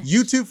gosh.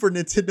 YouTube for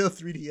Nintendo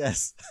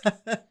 3DS.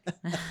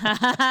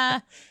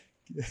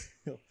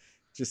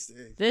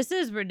 This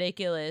is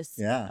ridiculous.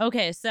 Yeah.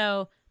 Okay,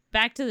 so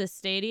back to the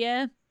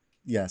Stadia.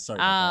 Yeah, sorry.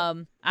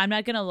 I'm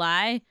not gonna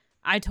lie,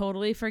 I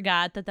totally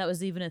forgot that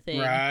was even a thing.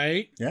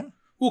 Right. Yeah.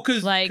 Well,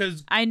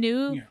 because I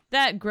knew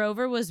that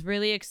Grover was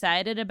really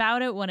excited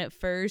about it when it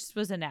first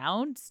was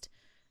announced,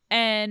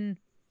 and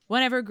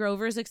whenever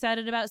Grover's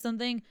excited about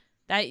something,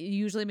 that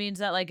usually means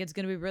that like it's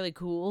gonna be really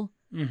cool.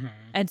 Mm-hmm.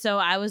 And so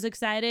I was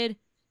excited,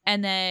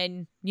 and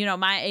then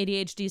my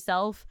ADHD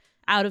self,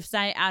 out of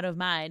sight, out of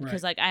mind,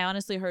 because like I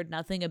honestly heard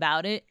nothing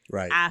about it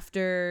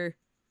after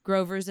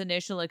Grover's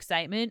initial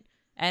excitement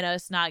and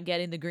us not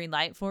getting the green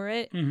light for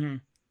it. Mm-hmm.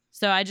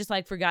 So I just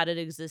like forgot it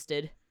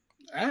existed.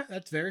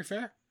 That's very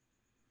fair.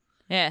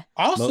 Yeah.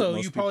 Also,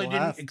 you probably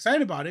didn't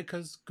excited about it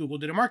because Google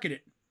didn't market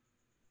it.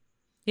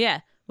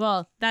 Yeah.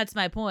 Well, that's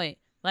my point.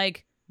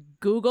 Like,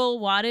 Google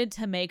wanted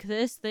to make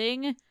this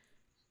thing,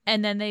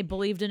 and then they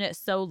believed in it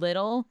so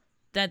little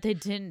that they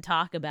didn't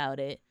talk about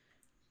it.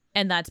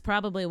 And that's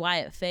probably why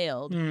it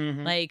failed.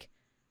 Mm-hmm. Like,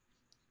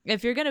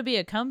 if you're going to be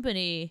a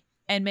company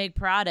and make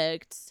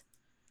products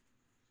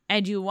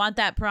and you want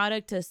that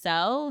product to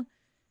sell,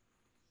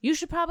 you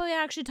should probably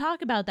actually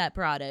talk about that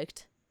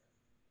product.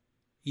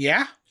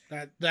 Yeah,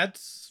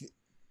 that's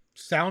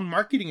sound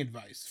marketing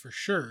advice for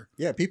sure.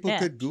 Yeah, people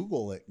could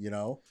Google it,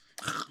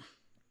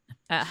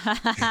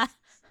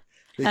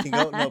 They can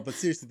go, but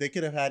seriously, they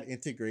could have had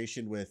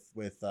integration with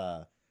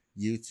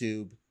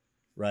YouTube,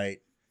 right?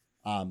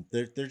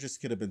 There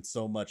just could have been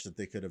so much that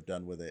they could have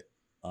done with it.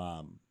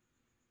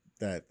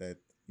 That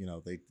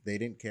they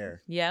didn't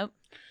care. Yep.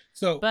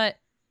 So,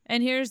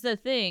 and here's the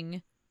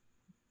thing.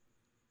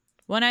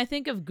 When I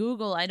think of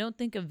Google, I don't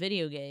think of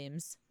video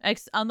games.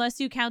 Unless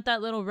you count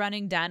that little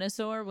running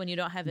dinosaur when you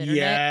don't have internet.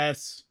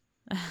 Yes.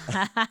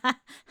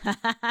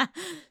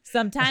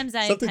 Sometimes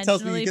I Something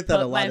tells me you get that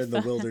a lot in the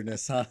phone...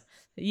 wilderness, huh?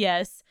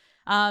 Yes.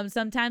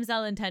 Sometimes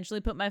I'll intentionally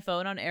put my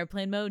phone on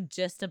airplane mode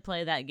just to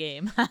play that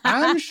game.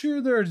 I'm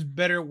sure there's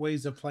better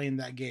ways of playing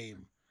that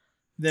game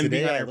than Today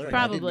being on I airplane. learned.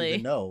 Probably. I didn't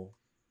even know.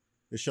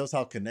 It shows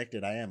how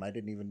connected I am. I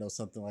didn't even know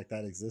something like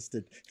that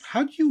existed.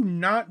 How do you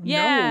not know?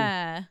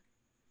 Yeah.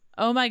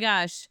 Oh my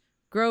gosh.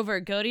 Grover,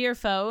 go to your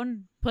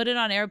phone, put it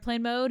on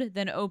airplane mode,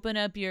 then open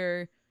up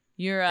your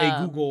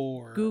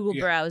Google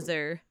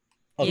browser.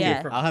 Okay,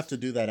 yeah. I'll have to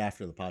do that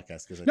after the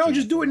podcast. No,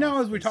 just do it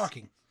now as we're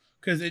talking.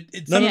 Because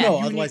it's no.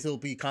 Otherwise, it'll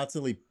be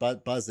constantly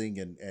buzzing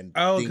and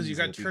because you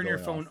got to turn your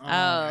phone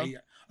on.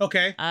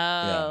 Okay.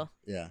 Oh.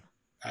 Yeah.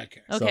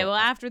 Okay. Okay. Well,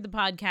 after the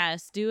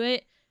podcast, do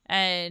it,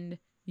 and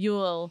you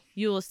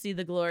will see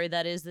the glory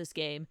that is this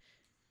game.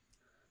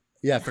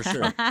 Yeah, for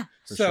sure.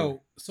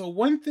 So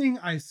one thing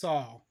I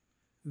saw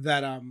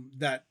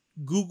that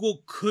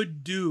Google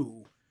could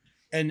do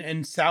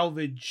and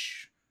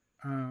salvage,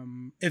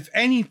 if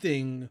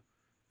anything,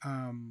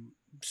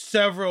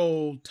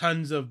 several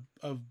tons of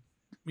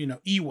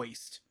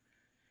e-waste,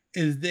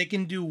 is they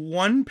can do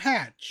one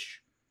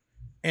patch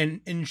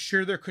and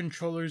ensure their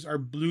controllers are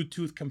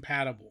Bluetooth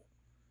compatible.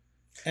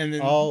 And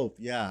then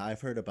I've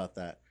heard about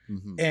that.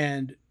 Mm-hmm.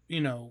 And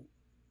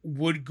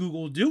would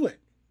Google do it?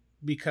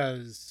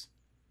 Because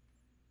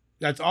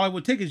that's all it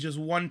would take is just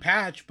one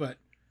patch. But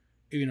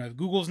if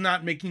Google's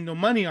not making no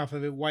money off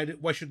of it,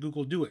 why should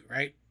Google do it,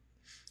 right?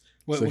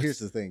 Here's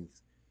the thing.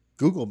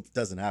 Google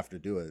doesn't have to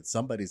do it.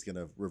 Somebody's going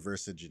to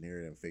reverse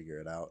engineer it and figure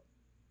it out.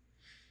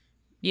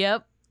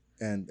 Yep.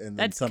 And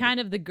that's kind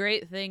of the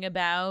great thing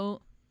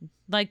about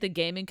like the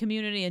gaming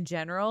community in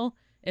general.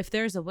 If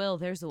there's a will,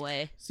 there's a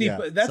way. See,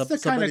 but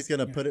that's somebody's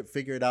going to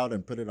figure it out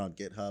and put it on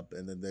GitHub,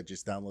 and then they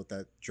just download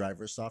that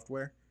driver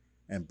software,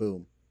 and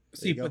boom.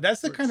 See, but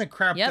that's the kind of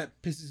crap that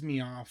pisses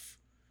me off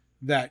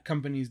that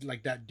companies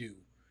like that do,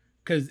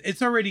 because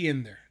it's already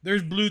in there.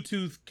 There's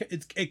Bluetooth.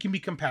 It can be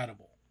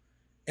compatible,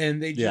 and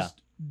they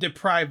just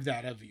deprive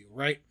that of you,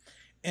 right?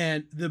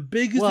 And the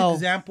biggest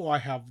example I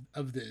have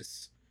of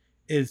this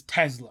is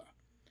Tesla,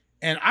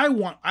 and I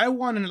want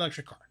an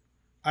electric car.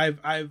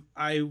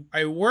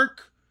 I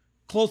work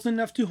close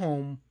enough to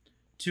home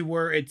to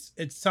where it's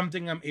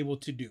something I'm able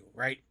to do,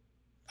 right?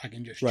 I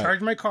can just Right.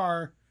 charge my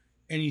car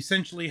and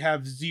essentially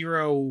have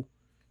zero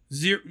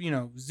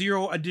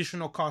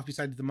additional cost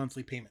besides the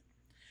monthly payment.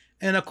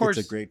 And of course,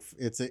 it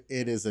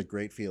is a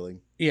great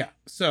feeling. yeah.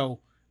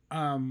 So,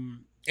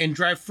 and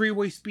drive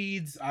freeway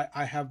speeds.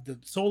 I have the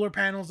solar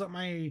panels at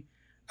my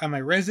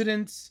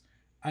residence.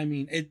 I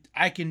mean,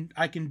 I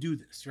can do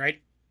this,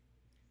 right?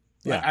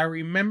 Yeah. But I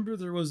remember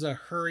there was a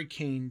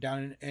hurricane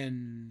down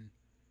in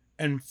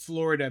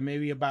Florida,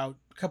 maybe about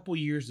a couple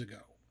years ago,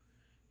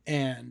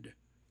 and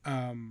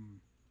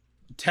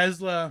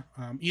Tesla,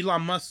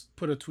 Elon Musk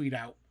put a tweet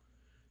out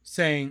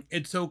saying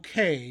it's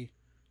okay,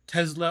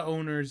 Tesla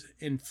owners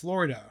in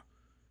Florida,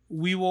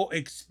 we will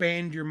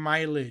expand your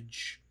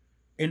mileage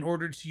in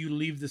order to you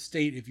leave the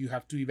state if you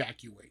have to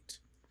evacuate.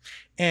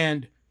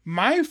 And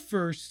my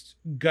first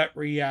gut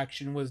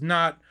reaction was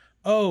not,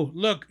 oh,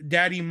 look,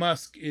 Daddy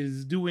Musk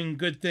is doing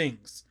good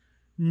things.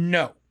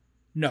 No.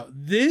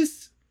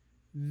 This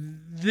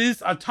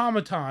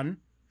automaton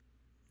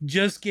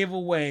just gave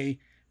away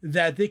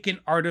that they can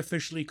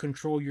artificially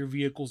control your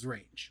vehicle's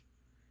range.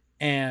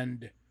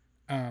 And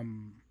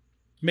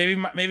maybe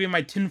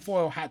my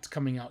tinfoil hat's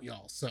coming out,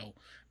 y'all. So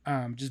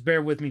just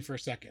bear with me for a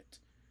second.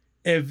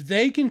 If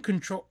they can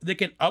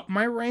up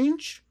my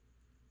range,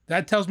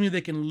 that tells me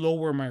they can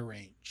lower my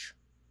range.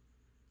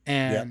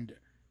 And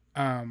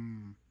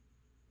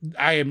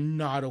I am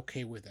not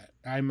okay with that.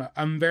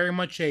 I'm very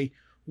much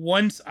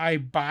once I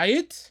buy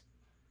it,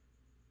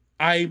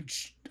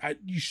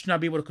 you should not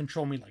be able to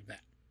control me like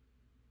that.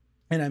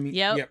 And I mean,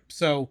 yep.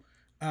 So,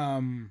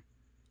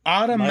 automatically.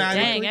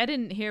 Dang, I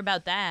didn't hear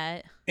about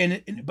that.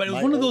 But it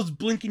was one of those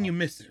blink and you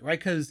miss it, right?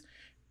 Because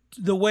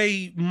the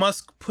way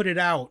Musk put it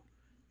out,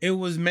 it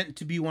was meant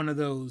to be one of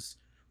those,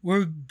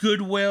 we're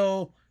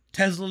goodwill,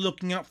 Tesla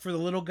looking out for the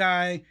little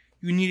guy.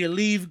 You need to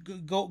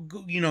leave, go,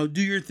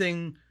 do your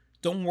thing.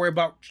 Don't worry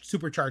about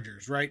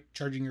superchargers, right?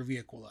 Charging your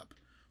vehicle up.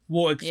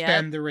 We'll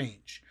expand the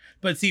range.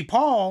 But see,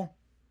 Paul,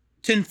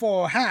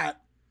 tinfoil hat,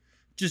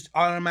 just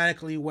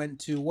automatically went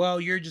to,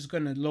 well, you're just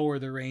going to lower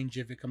the range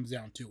if it comes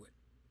down to it.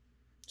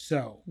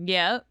 So.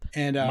 Yep.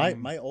 And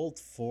my old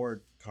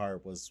Ford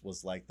car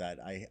was like that.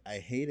 I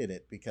hated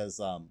it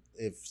because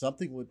if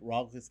something went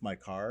wrong with my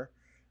car,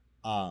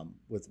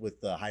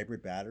 with the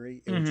hybrid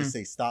battery, it would just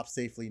say stop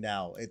safely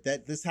now.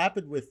 This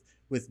happened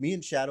with me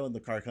and Shadow in the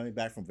car coming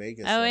back from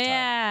Vegas. Oh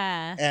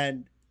yeah.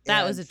 And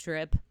that was a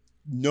trip.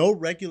 No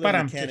regular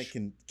mechanic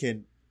can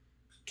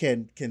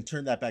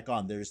turn that back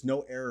on. There's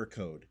no error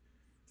code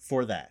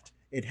for that.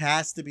 It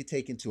has to be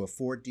taken to a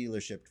Ford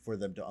dealership for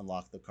them to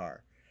unlock the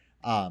car.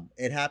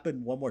 It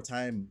happened one more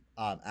time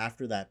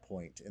after that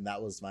point, and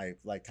that was my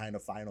kind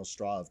of final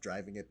straw of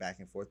driving it back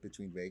and forth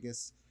between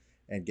Vegas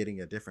and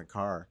getting a different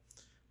car.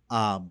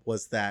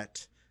 Was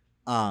that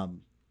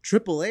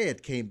AAA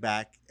had came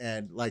back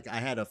and I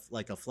had a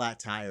flat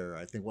tire.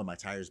 I think one of my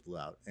tires blew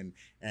out,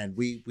 and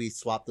we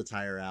swapped the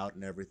tire out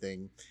and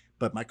everything,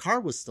 but my car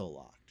was still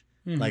locked.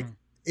 Mm-hmm.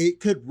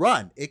 It could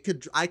run.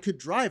 I could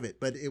drive it,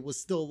 but it was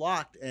still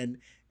locked. And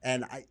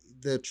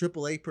the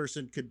AAA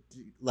person could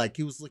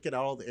he was looking at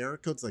all the error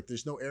codes.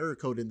 There's no error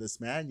code in this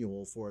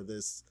manual for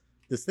this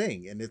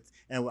thing.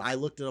 And I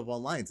looked it up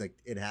online. It's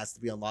it has to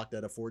be unlocked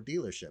at a Ford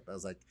dealership. I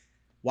was like,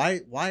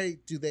 why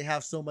do they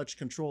have so much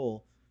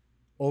control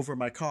over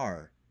my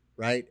car?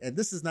 Right. And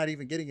this is not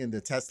even getting into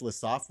Tesla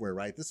software,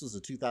 right? This was a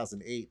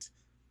 2008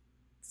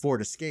 Ford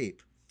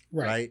Escape.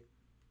 Right.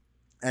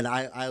 And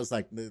I was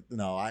like,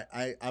 no,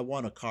 I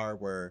want a car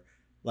where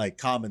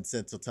common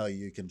sense will tell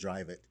you can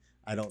drive it.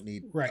 I don't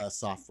need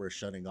software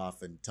shutting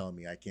off and telling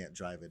me I can't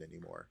drive it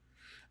anymore.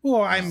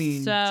 Well, I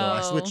mean, so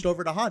I switched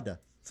over to Honda.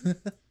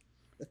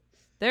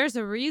 There's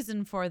a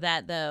reason for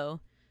that,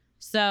 though.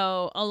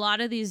 So a lot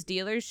of these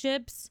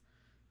dealerships,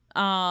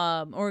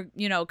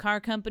 or car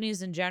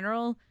companies in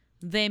general,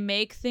 they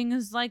make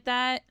things like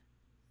that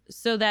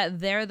so that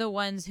they're the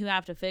ones who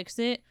have to fix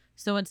it.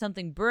 So when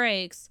something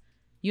breaks,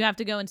 you have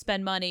to go and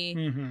spend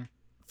money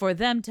for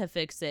them to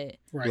fix it.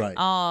 Right.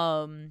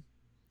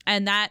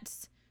 And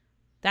that's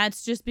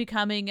just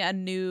becoming a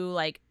new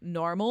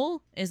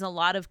normal. Is a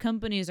lot of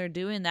companies are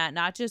doing that,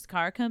 not just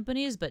car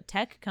companies, but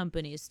tech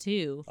companies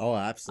too. Oh,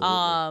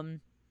 absolutely.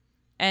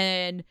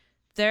 And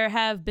there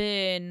have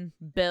been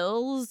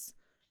bills,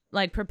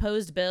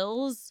 proposed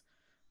bills,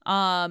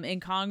 in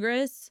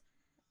Congress,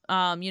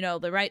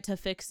 the right to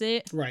fix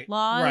it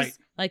laws.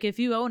 Right. If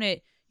you own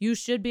it, you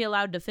should be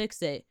allowed to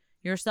fix it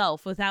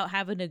yourself without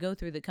having to go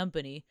through the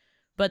company.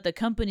 But the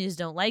companies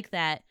don't like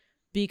that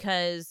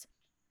because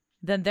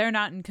then they're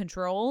not in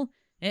control.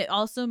 It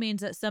also means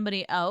that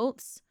somebody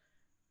else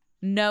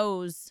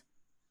knows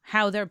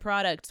how their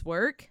products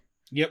work.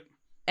 Yep.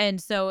 And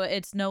so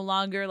it's no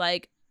longer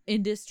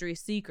industry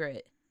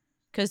secret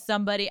because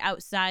somebody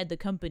outside the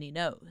company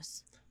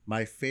knows.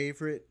 My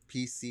favorite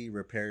PC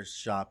repair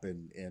shop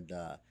in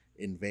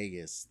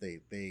Vegas,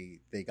 they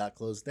got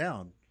closed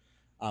down.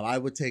 I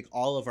would take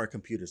all of our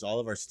computers, all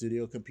of our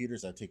studio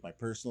computers. I'd take my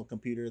personal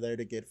computer there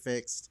to get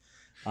fixed.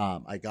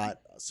 I got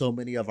so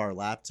many of our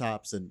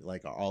laptops and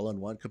our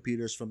all-in-one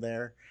computers from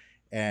there.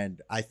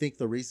 And I think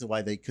the reason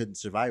why they couldn't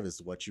survive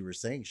is what you were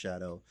saying,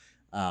 Shadow.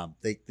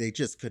 They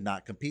just could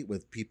not compete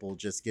with people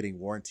just getting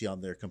warranty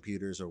on their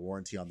computers or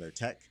warranty on their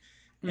tech,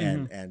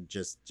 and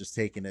just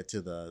taking it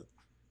to the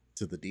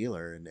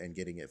dealer and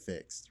getting it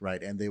fixed,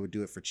 right? And they would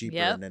do it for cheaper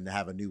and then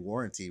have a new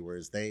warranty,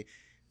 whereas they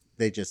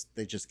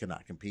just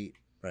cannot compete,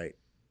 right?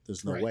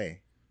 There's no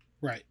way.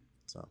 Right.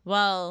 So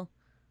well,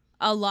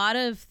 a lot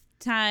of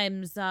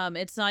times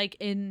it's like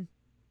in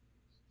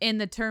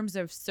the terms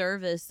of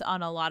service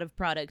on a lot of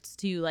products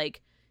too,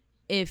 like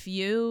if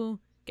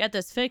you get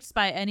this fixed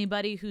by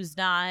anybody who's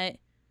not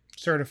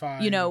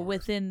certified,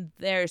 within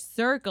their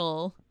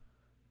circle,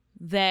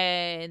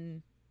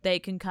 then they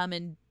can come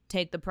and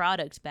take the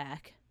product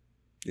back.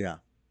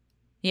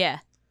 Yeah,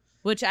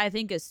 which I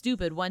think is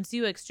stupid. Once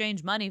you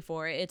exchange money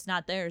for it, it's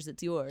not theirs,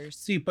 it's yours.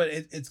 See, but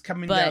it's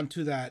coming down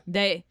to that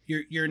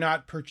you're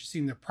not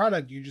purchasing the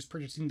product, you're just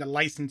purchasing the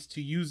license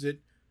to use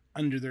it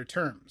under their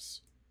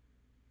terms.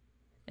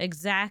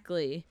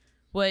 Exactly,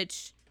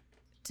 which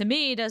to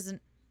me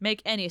doesn't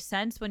make any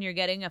sense when you're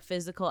getting a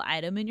physical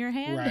item in your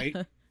hand. Right.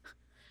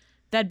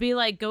 That'd be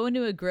like going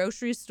to a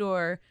grocery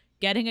store,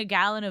 getting a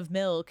gallon of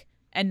milk,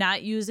 and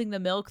not using the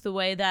milk the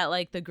way that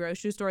like the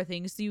grocery store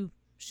thinks you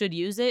should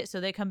use it,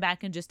 so they come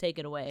back and just take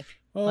it away.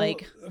 Well,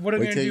 like, what are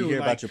we wait gonna till do? you hear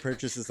about your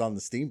purchases on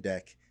the Steam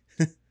Deck,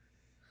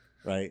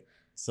 right?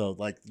 So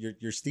like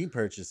your Steam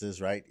purchases,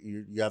 right?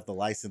 You have the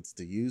license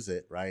to use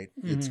it, right?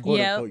 It's quote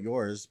unquote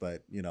yours,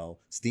 but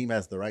Steam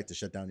has the right to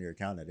shut down your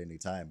account at any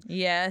time.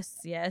 Yes.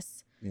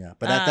 Yeah,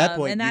 but at that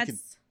point, you can.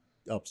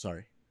 Oh,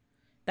 sorry.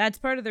 That's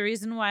part of the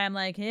reason why I'm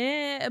like,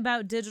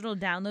 about digital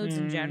downloads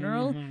in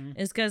general,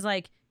 is because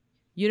like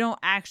you don't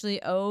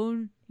actually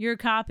own your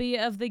copy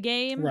of the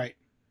game, right?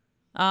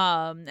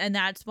 And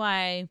that's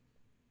why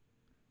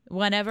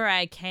whenever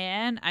I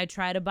can, I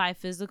try to buy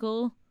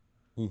physical,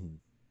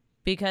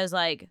 because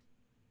like,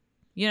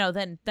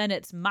 then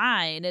it's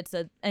mine. It's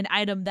an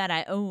item that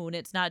I own.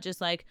 It's not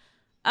just like,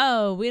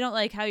 oh, we don't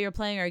like how you're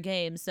playing our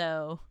game,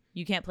 so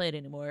you can't play it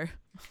anymore.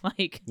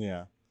 Like,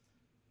 yeah.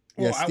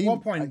 Well, Steam, at one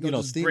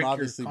point, Steam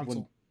obviously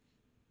wouldn't.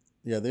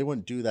 Yeah, they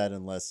wouldn't do that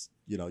unless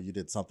you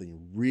did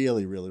something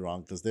really, really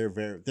wrong, because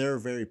they're a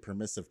very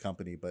permissive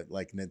company. But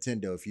like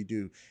Nintendo, if you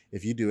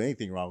do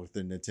anything wrong with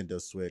the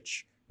Nintendo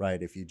Switch,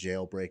 right? If you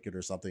jailbreak it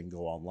or something,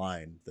 go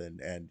online,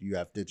 and you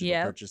have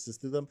digital purchases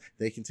through them,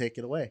 they can take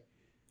it away.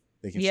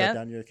 They can shut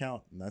down your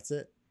account, and that's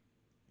it.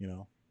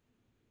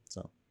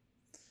 So.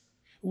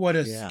 What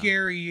a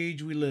scary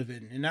age we live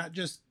in, and not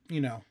just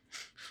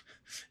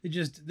it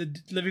just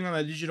living on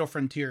the digital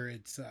frontier.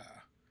 It's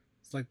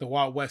like the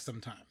Wild West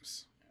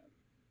sometimes.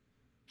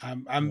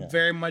 I'm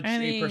very much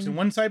a person.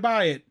 Once I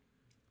buy it,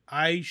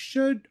 I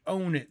should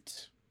own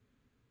it,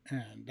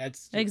 and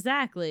that's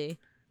exactly.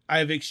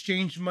 I've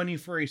exchanged money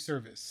for a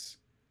service,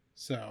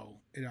 so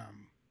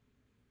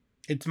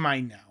it's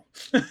mine now.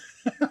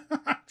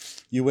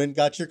 You went and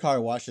got your car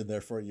wash, and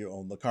therefore you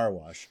own the car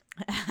wash.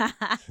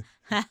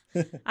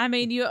 I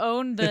mean, you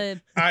own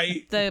the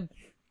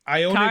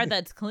I own car it,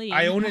 that's clean.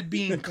 I own it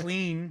being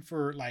clean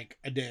for like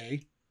a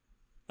day.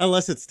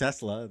 Unless it's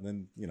Tesla, and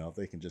then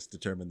they can just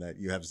determine that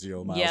you have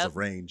 0 miles of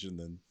range, and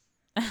then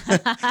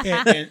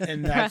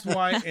and that's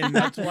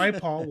why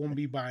Paul won't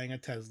be buying a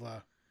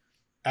Tesla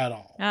at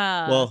all.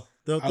 Well,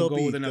 there'll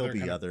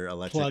be other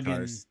electric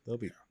cars. There'll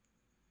be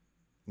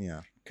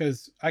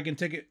because I can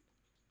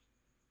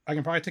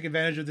probably take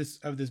advantage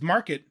of this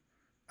market,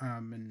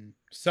 and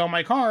sell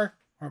my car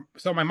or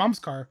sell my mom's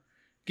car,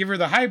 give her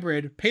the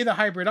hybrid, pay the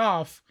hybrid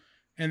off,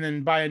 and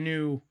then buy a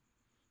new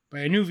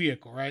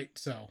vehicle, right?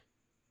 So.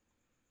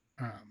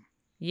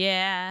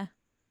 Yeah,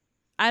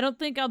 I don't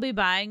think I'll be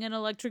buying an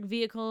electric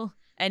vehicle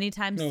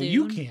anytime soon. No,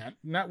 you can't.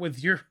 Not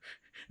with you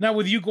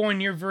going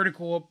near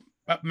vertical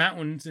up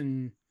mountains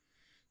and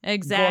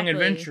going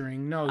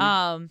adventuring. No,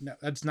 no,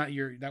 that's not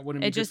that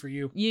wouldn't be good for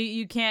you.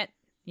 You can't.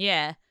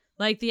 Yeah,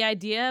 like the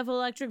idea of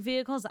electric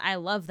vehicles, I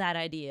love that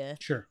idea.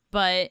 Sure,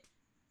 but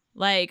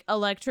like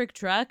electric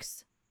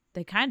trucks,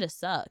 they kind of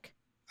suck.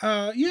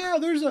 Yeah,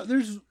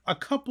 there's a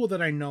couple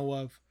that I know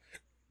of.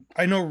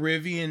 I know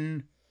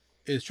Rivian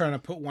is trying to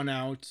put one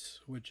out,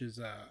 which is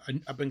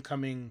an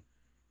up-and-coming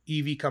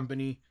EV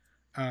company.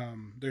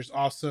 There's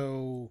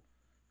also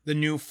the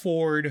new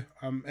Ford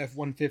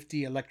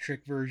F-150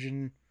 electric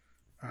version.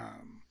 I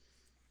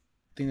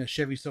think the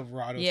Chevy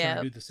Silverado is trying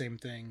to do the same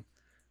thing.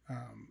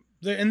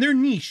 They're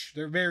niche.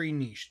 They're very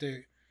niche.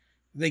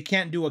 They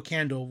can't do a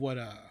candle of what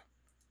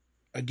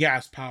a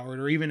gas-powered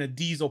or even a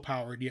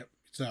diesel-powered. Yep.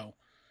 So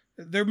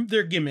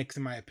they're gimmicks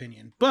in my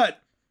opinion,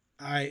 but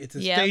it's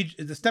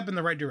a step in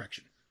the right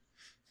direction.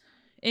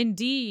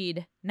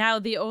 Indeed. Now,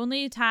 the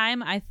only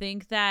time I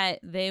think that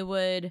they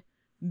would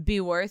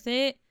be worth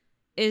it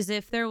is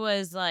if there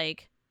was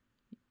like,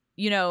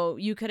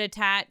 you could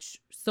attach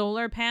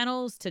solar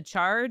panels to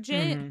charge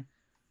it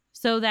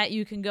so that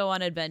you can go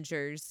on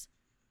adventures.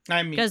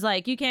 I mean, because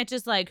like you can't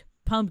just like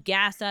pump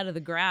gas out of the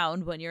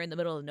ground when you're in the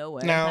middle of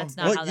nowhere. No. That's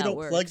not how that works. You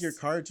don't plug your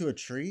car to a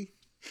tree?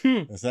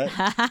 Is that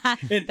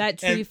that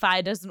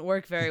tree-fi doesn't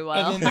work very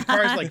well? And then the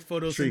car's like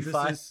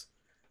photosynthesis.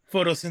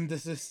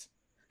 Photosynthesis.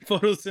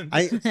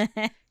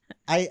 Photosynthesis.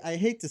 I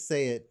hate to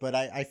say it, but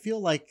I feel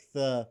like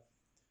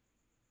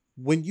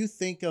when you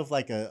think of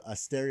like a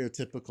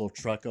stereotypical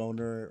truck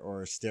owner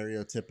or a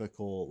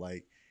stereotypical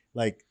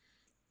like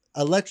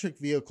electric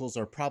vehicles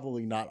are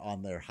probably not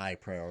on their high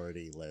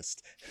priority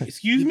list.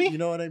 Excuse me? You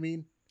know what I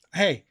mean?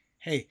 Hey.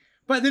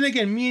 But then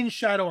again, me and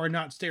Shadow are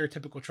not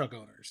stereotypical truck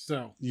owners,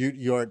 so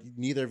you're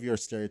neither of you are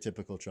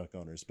stereotypical truck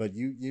owners, but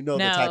you know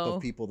the type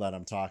of people that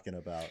I'm talking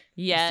about.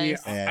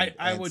 Yes. See, And,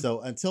 I would.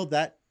 so until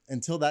that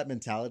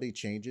mentality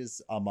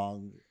changes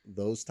among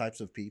those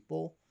types of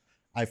people,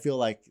 I feel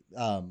like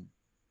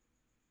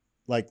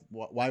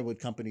why would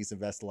companies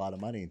invest a lot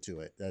of money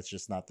into it? That's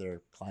just not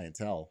their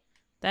clientele.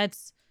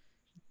 That's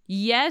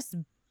yes,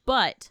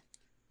 but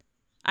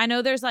I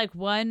know there's like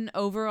one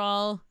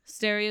overall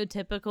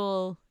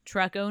stereotypical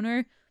truck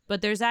owner,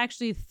 but there's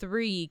actually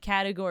 3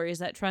 categories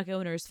that truck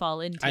owners fall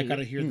into. I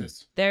gotta hear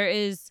this. There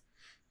is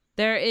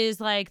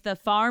like the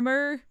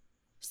farmer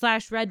 /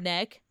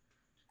 redneck.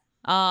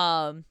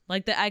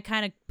 I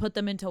kind of put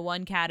them into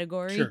one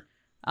category. Sure.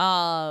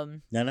 No.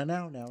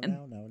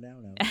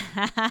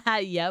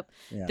 Yep.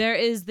 Yeah. There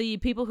is the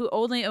people who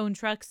only own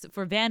trucks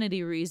for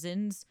vanity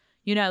reasons.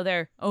 You know,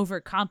 they're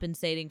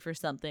overcompensating for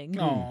something.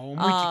 Oh,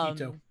 muy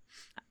chiquito.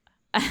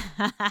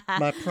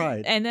 My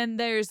pride. And then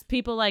there's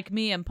people like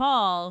me and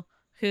Paul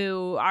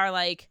who are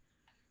like,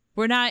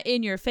 we're not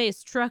in your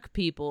face truck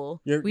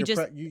people.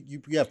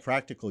 You have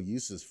practical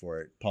uses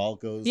for it. Paul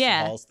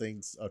hauls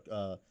things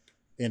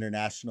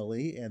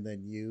internationally, and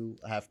then you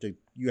have to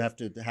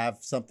have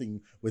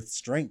something with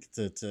strength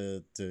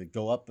to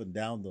go up and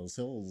down those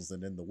hills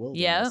and in the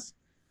wilderness. Yep.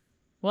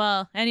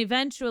 Well, and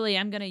eventually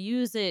I'm going to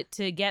use it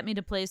to get me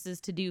to places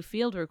to do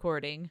field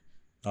recording.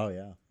 Oh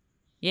yeah.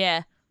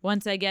 Yeah,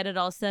 once I get it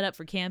all set up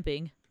for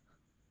camping.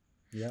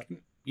 Yep.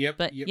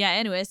 But yeah,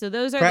 anyway, so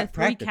those are the 3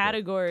 practical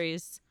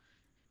categories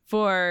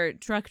for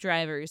truck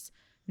drivers.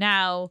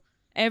 Now,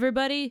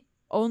 everybody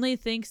only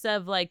thinks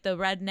of like the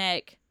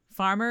redneck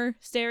farmer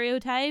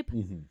stereotype,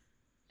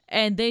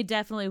 and they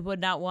definitely would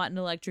not want an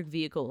electric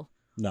vehicle.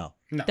 No.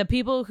 The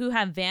people who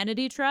have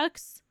vanity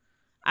trucks,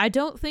 I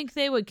don't think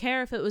they would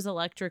care if it was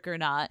electric or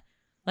not.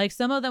 Like,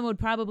 some of them would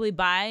probably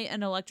buy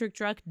an electric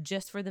truck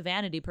just for the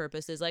vanity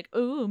purposes. Like,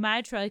 ooh,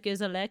 my truck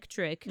is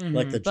electric.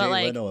 Like the Jay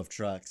Leno of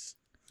trucks.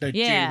 The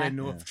Jay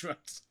Leno of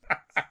trucks.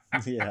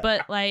 Yeah.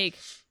 But, like,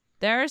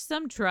 there are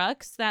some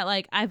trucks that,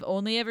 like, I've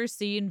only ever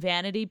seen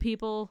vanity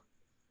people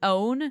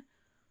own.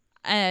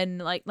 And,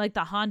 like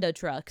the Honda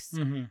trucks.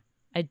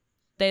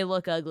 They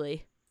look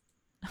ugly.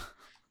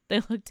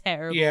 They look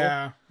terrible.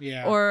 Yeah.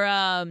 Or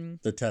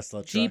the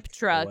Tesla Jeep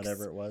trucks, or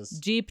whatever it was.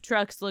 Jeep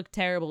trucks look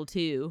terrible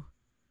too.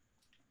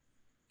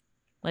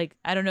 Like,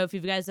 I don't know if you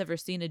guys ever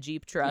seen a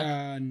Jeep truck.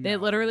 No.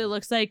 It literally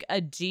looks like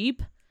a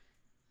Jeep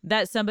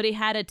that somebody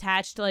had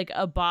attached like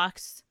a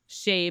box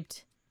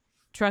shaped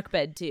truck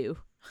bed to.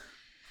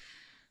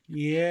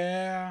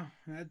 Yeah,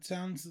 that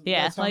sounds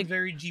like,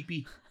 very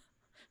Jeepy.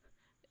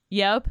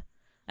 Yep.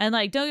 And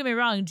like, don't get me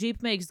wrong,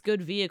 Jeep makes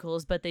good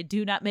vehicles, but they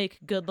do not make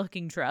good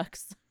looking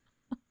trucks.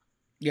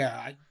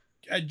 Yeah,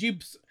 a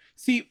Jeep's,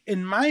 see,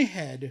 in my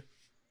head,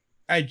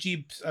 a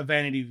Jeep's a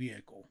vanity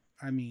vehicle.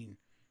 I mean,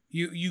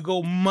 you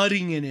go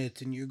mudding in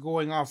it and you're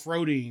going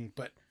off-roading,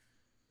 but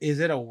is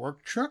it a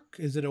work truck?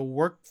 Is it a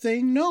work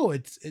thing? No,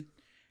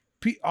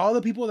 all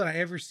the people that I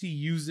ever see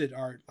use it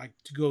are like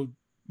to go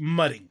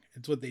mudding.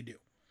 It's what they do.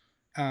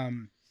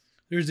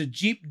 There's a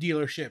Jeep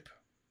dealership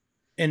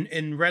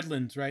in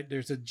Redlands, right?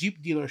 There's a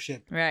Jeep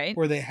dealership, right,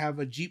 where they have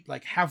a Jeep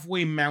like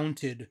halfway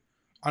mounted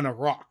on a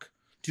rock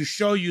to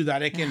show you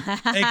that it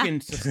can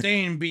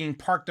sustain being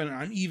parked on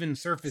uneven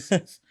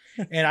surfaces.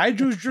 And I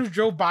just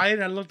drove by it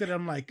and I looked at it,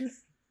 I'm like,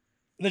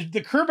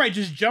 the curb I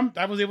just jumped,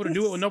 I was able to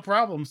do it with no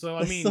problem. So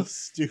I mean, so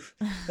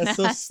stupid. That's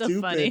so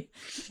stupid.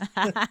 So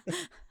funny.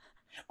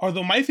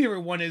 Although my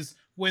favorite one is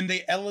when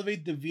they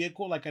elevate the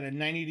vehicle like at a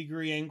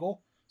 90-degree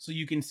angle, so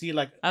you can see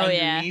like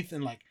underneath,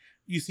 and like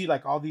you see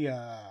like all the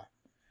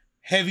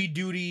heavy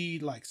duty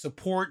like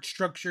support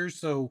structures.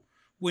 So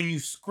when you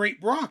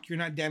scrape rock, you're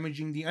not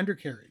damaging the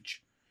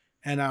undercarriage.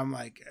 And I'm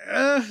like,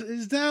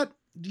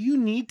 do you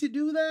need to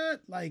do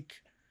that? Like,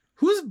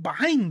 who's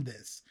buying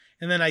this?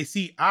 And then I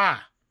see,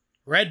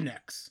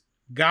 rednecks.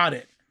 Got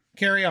it.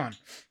 Carry on.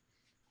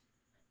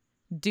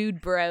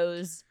 Dude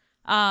bros.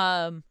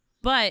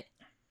 But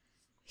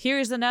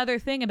here's another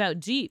thing about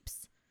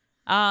Jeeps.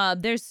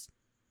 There's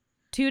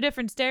 2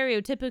 different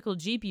stereotypical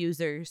Jeep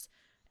users.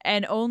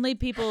 And only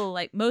people,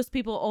 like most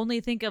people only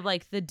think of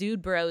like the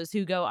dude bros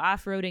who go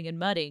off-roading and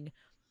mudding.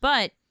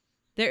 But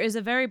there is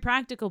a very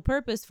practical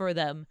purpose for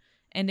them.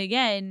 And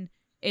again,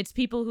 it's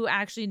people who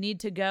actually need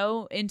to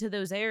go into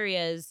those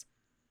areas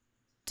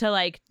to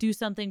like do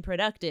something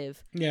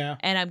productive. Yeah.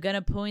 And I'm going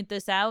to point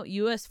this out.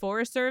 U.S.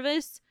 Forest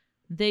Service,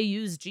 they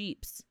use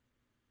Jeeps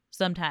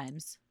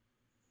sometimes.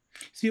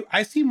 See,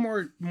 I see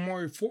more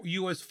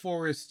U.S.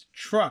 Forest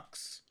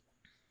trucks.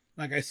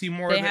 Like I see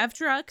more. They have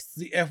trucks.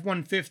 The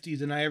F-150s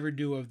than I ever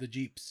do of the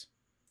Jeeps.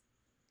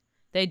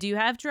 They do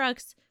have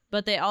trucks,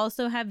 but they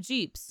also have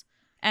Jeeps.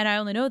 And I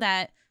only know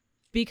that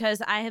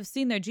because I have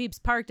seen their Jeeps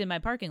parked in my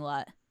parking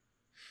lot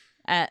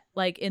at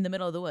like in the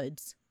middle of the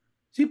woods.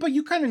 See, but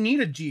you kind of need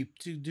a Jeep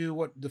to do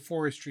what the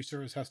Forestry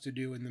Service has to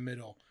do in the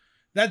middle.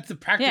 That's the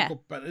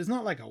practical, but it's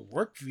not like a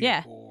work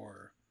vehicle.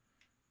 Or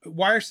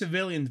why are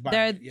civilians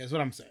buying it? Yeah, that's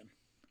what I'm saying.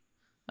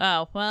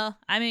 Oh, well,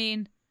 I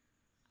mean,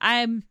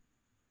 I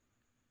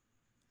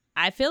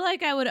feel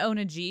like I would own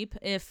a Jeep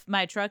if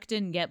my truck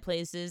didn't get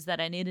places that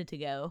I needed to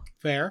go.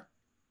 Fair.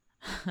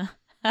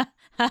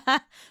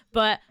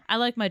 But I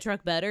like my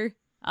truck better.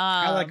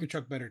 I like your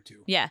truck better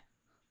too. Yeah.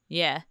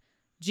 Yeah.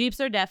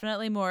 Jeeps are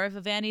definitely more of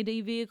a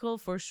vanity vehicle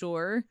for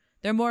sure.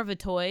 They're more of a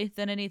toy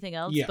than anything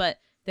else, but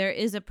there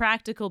is a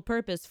practical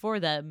purpose for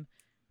them.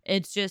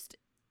 It's just,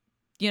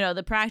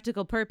 the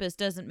practical purpose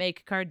doesn't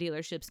make car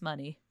dealerships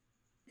money.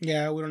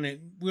 Yeah, we don't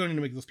need to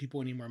make those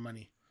people any more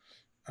money.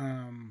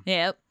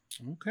 Yep.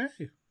 Okay.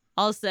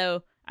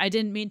 Also, I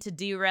didn't mean to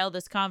derail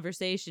this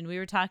conversation. We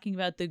were talking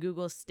about the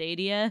Google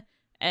Stadia,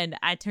 and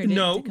I turned it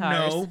into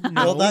cars.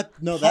 No.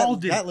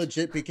 That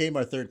legit became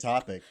our third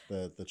topic,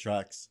 the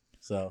trucks.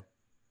 So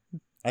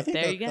I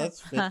think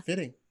that's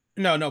fitting.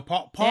 No.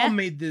 Paul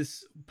made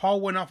this.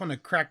 Paul went off on a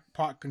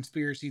crackpot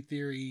conspiracy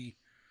theory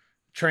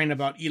train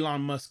about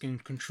Elon Musk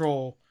and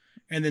control,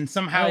 and then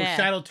somehow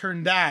Shadow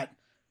turned that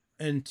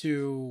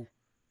into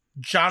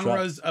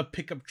genres of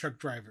pickup truck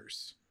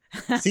drivers.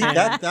 See,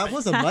 that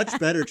was a much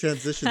better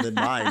transition than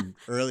mine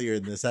earlier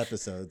in this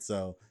episode.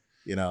 So,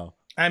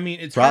 I mean,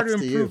 it's hard to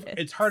improve.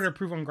 It's harder to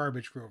improve on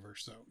garbage, Grover.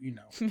 So,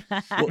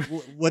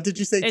 what did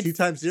you say? 2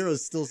 times 0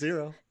 is still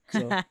 0.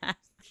 So.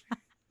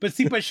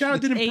 But Shadow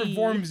didn't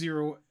perform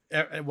 0.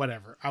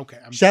 Whatever. Okay.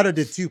 Shadow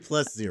did 2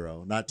 plus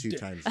 0, not 2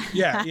 times 0.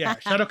 Yeah.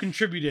 Shadow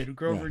contributed.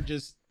 Grover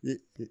just.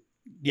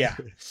 Yeah.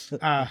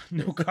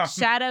 No comment.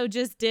 Shadow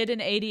just did an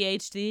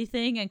ADHD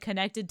thing and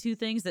connected 2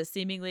 things that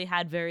seemingly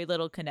had very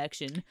little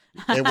connection.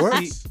 It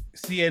works.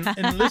 See, and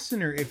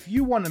listener, if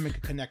you want to make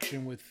a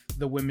connection with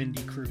the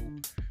Womendy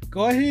crew,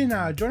 go ahead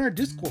and join our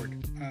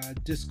Discord,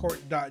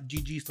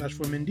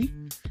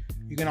 discord.gg/Womendy.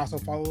 You can also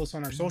follow us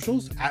on our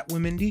socials at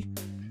Womendy.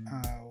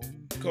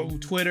 Go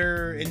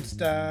Twitter,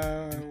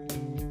 Insta,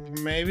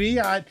 maybe.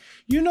 I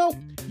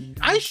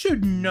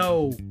should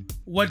know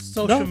what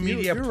social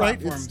media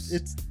platforms.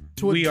 Right. It's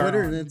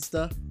Twitter and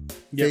Insta,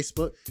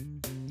 Facebook.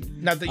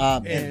 Not that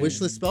and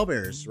Wishlist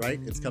Spellbearers, right?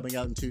 It's coming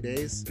out in 2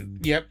 days.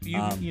 Yep.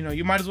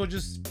 You might as well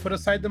just put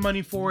aside the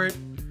money for it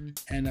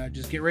and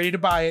just get ready to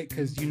buy it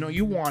because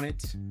you want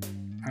it.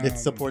 It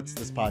supports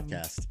this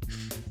podcast.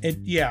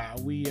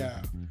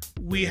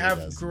 We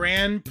have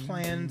grand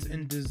plans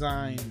and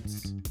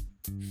designs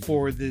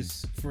for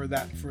those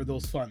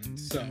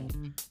funds. So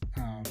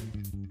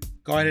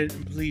go ahead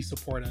and please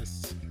support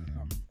us.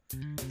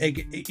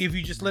 If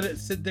you just let it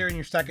sit there in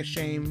your stack of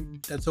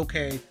shame, that's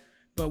okay.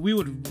 But we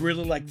would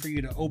really like for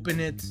you to open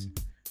it.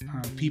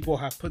 People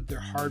have put their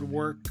hard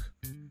work,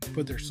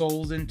 put their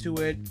souls into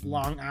it,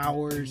 long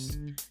hours,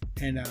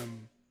 and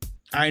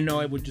I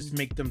know it would just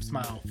make them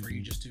smile for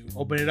you just to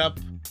open it up.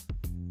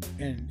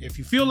 And if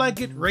you feel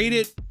like it, rate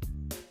it.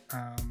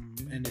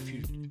 And if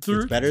you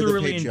it's better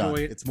thoroughly than Patreon.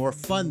 enjoy it, it's more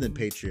fun than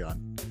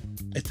Patreon.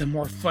 It's a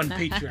more fun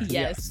Patreon.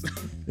 Yes.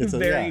 It's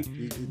very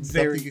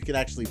something you can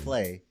actually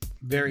play.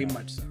 Very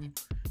much so.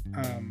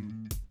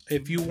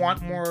 If you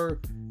want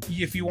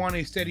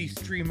a steady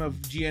stream of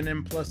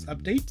GNM Plus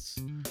updates,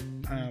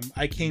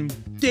 I came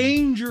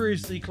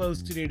dangerously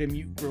close today to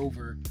mute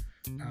Grover.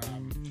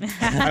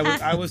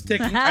 I was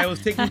taking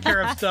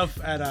care of stuff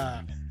at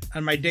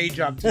on my day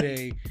job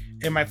today,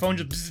 and my phone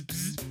just bzz,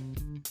 bzz,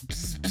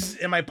 bzz, bzz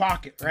in my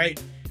pocket, right?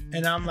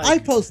 And I'm like, I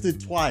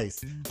posted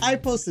twice. Usually I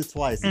post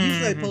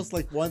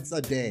like once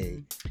a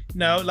day.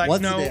 Once a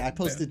day. I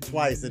posted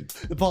twice, and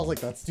the Paul's like,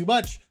 "That's too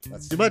much. I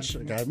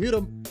gotta mute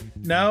him."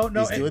 No.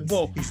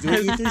 He's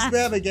doing E3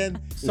 spam again.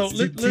 So it's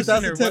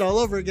 2010 all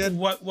over again.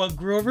 What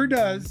Grover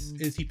does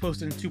is he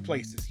posted in 2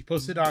 places. He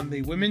posted on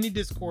the Womendy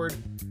Discord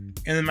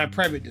and then my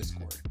private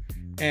Discord.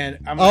 And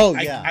I'm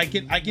like, I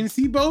can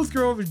see both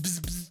Grover. Bzz,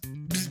 bzz,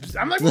 bzz, bzz.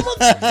 I'm like,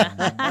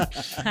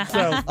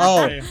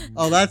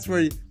 that's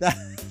where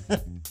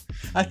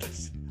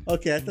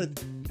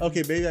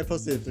okay, maybe I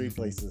posted in 3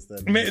 places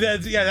then.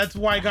 That's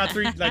why I got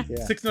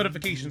 6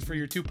 notifications for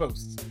your 2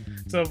 posts.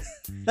 So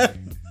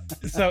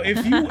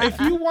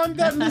if you want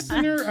that,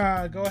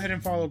 listener, go ahead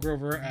and follow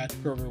Grover at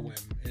Grover Whim.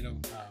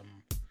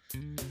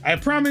 I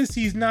promise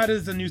he's not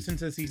as a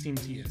nuisance as he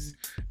seems he is.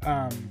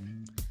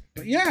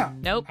 But yeah.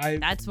 Nope.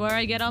 That's where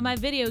I get all my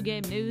video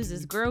game news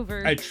is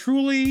Grover. I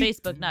truly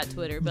Facebook, not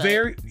Twitter, but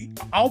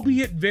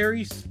albeit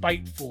very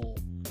spiteful,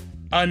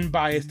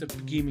 unbiased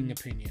gaming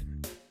opinion.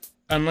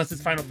 Unless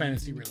it's Final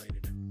Fantasy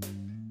related.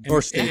 And or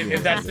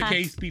if that's the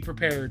case, be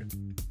prepared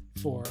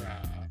for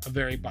a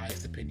very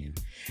biased opinion.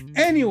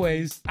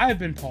 Anyways, I've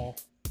been Paul.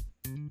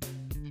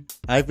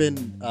 I've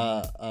been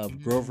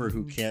Grover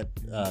who can't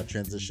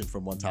transition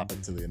from one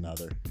topic to the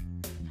another.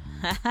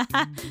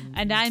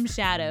 And I'm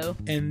Shadow.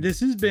 And this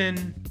has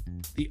been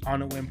the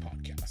On a Whim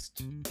podcast.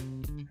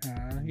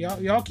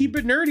 Y'all keep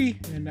it nerdy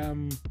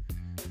and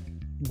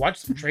watch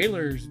some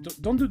trailers.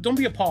 Don't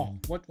be a Paul.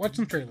 Watch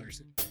some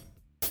trailers.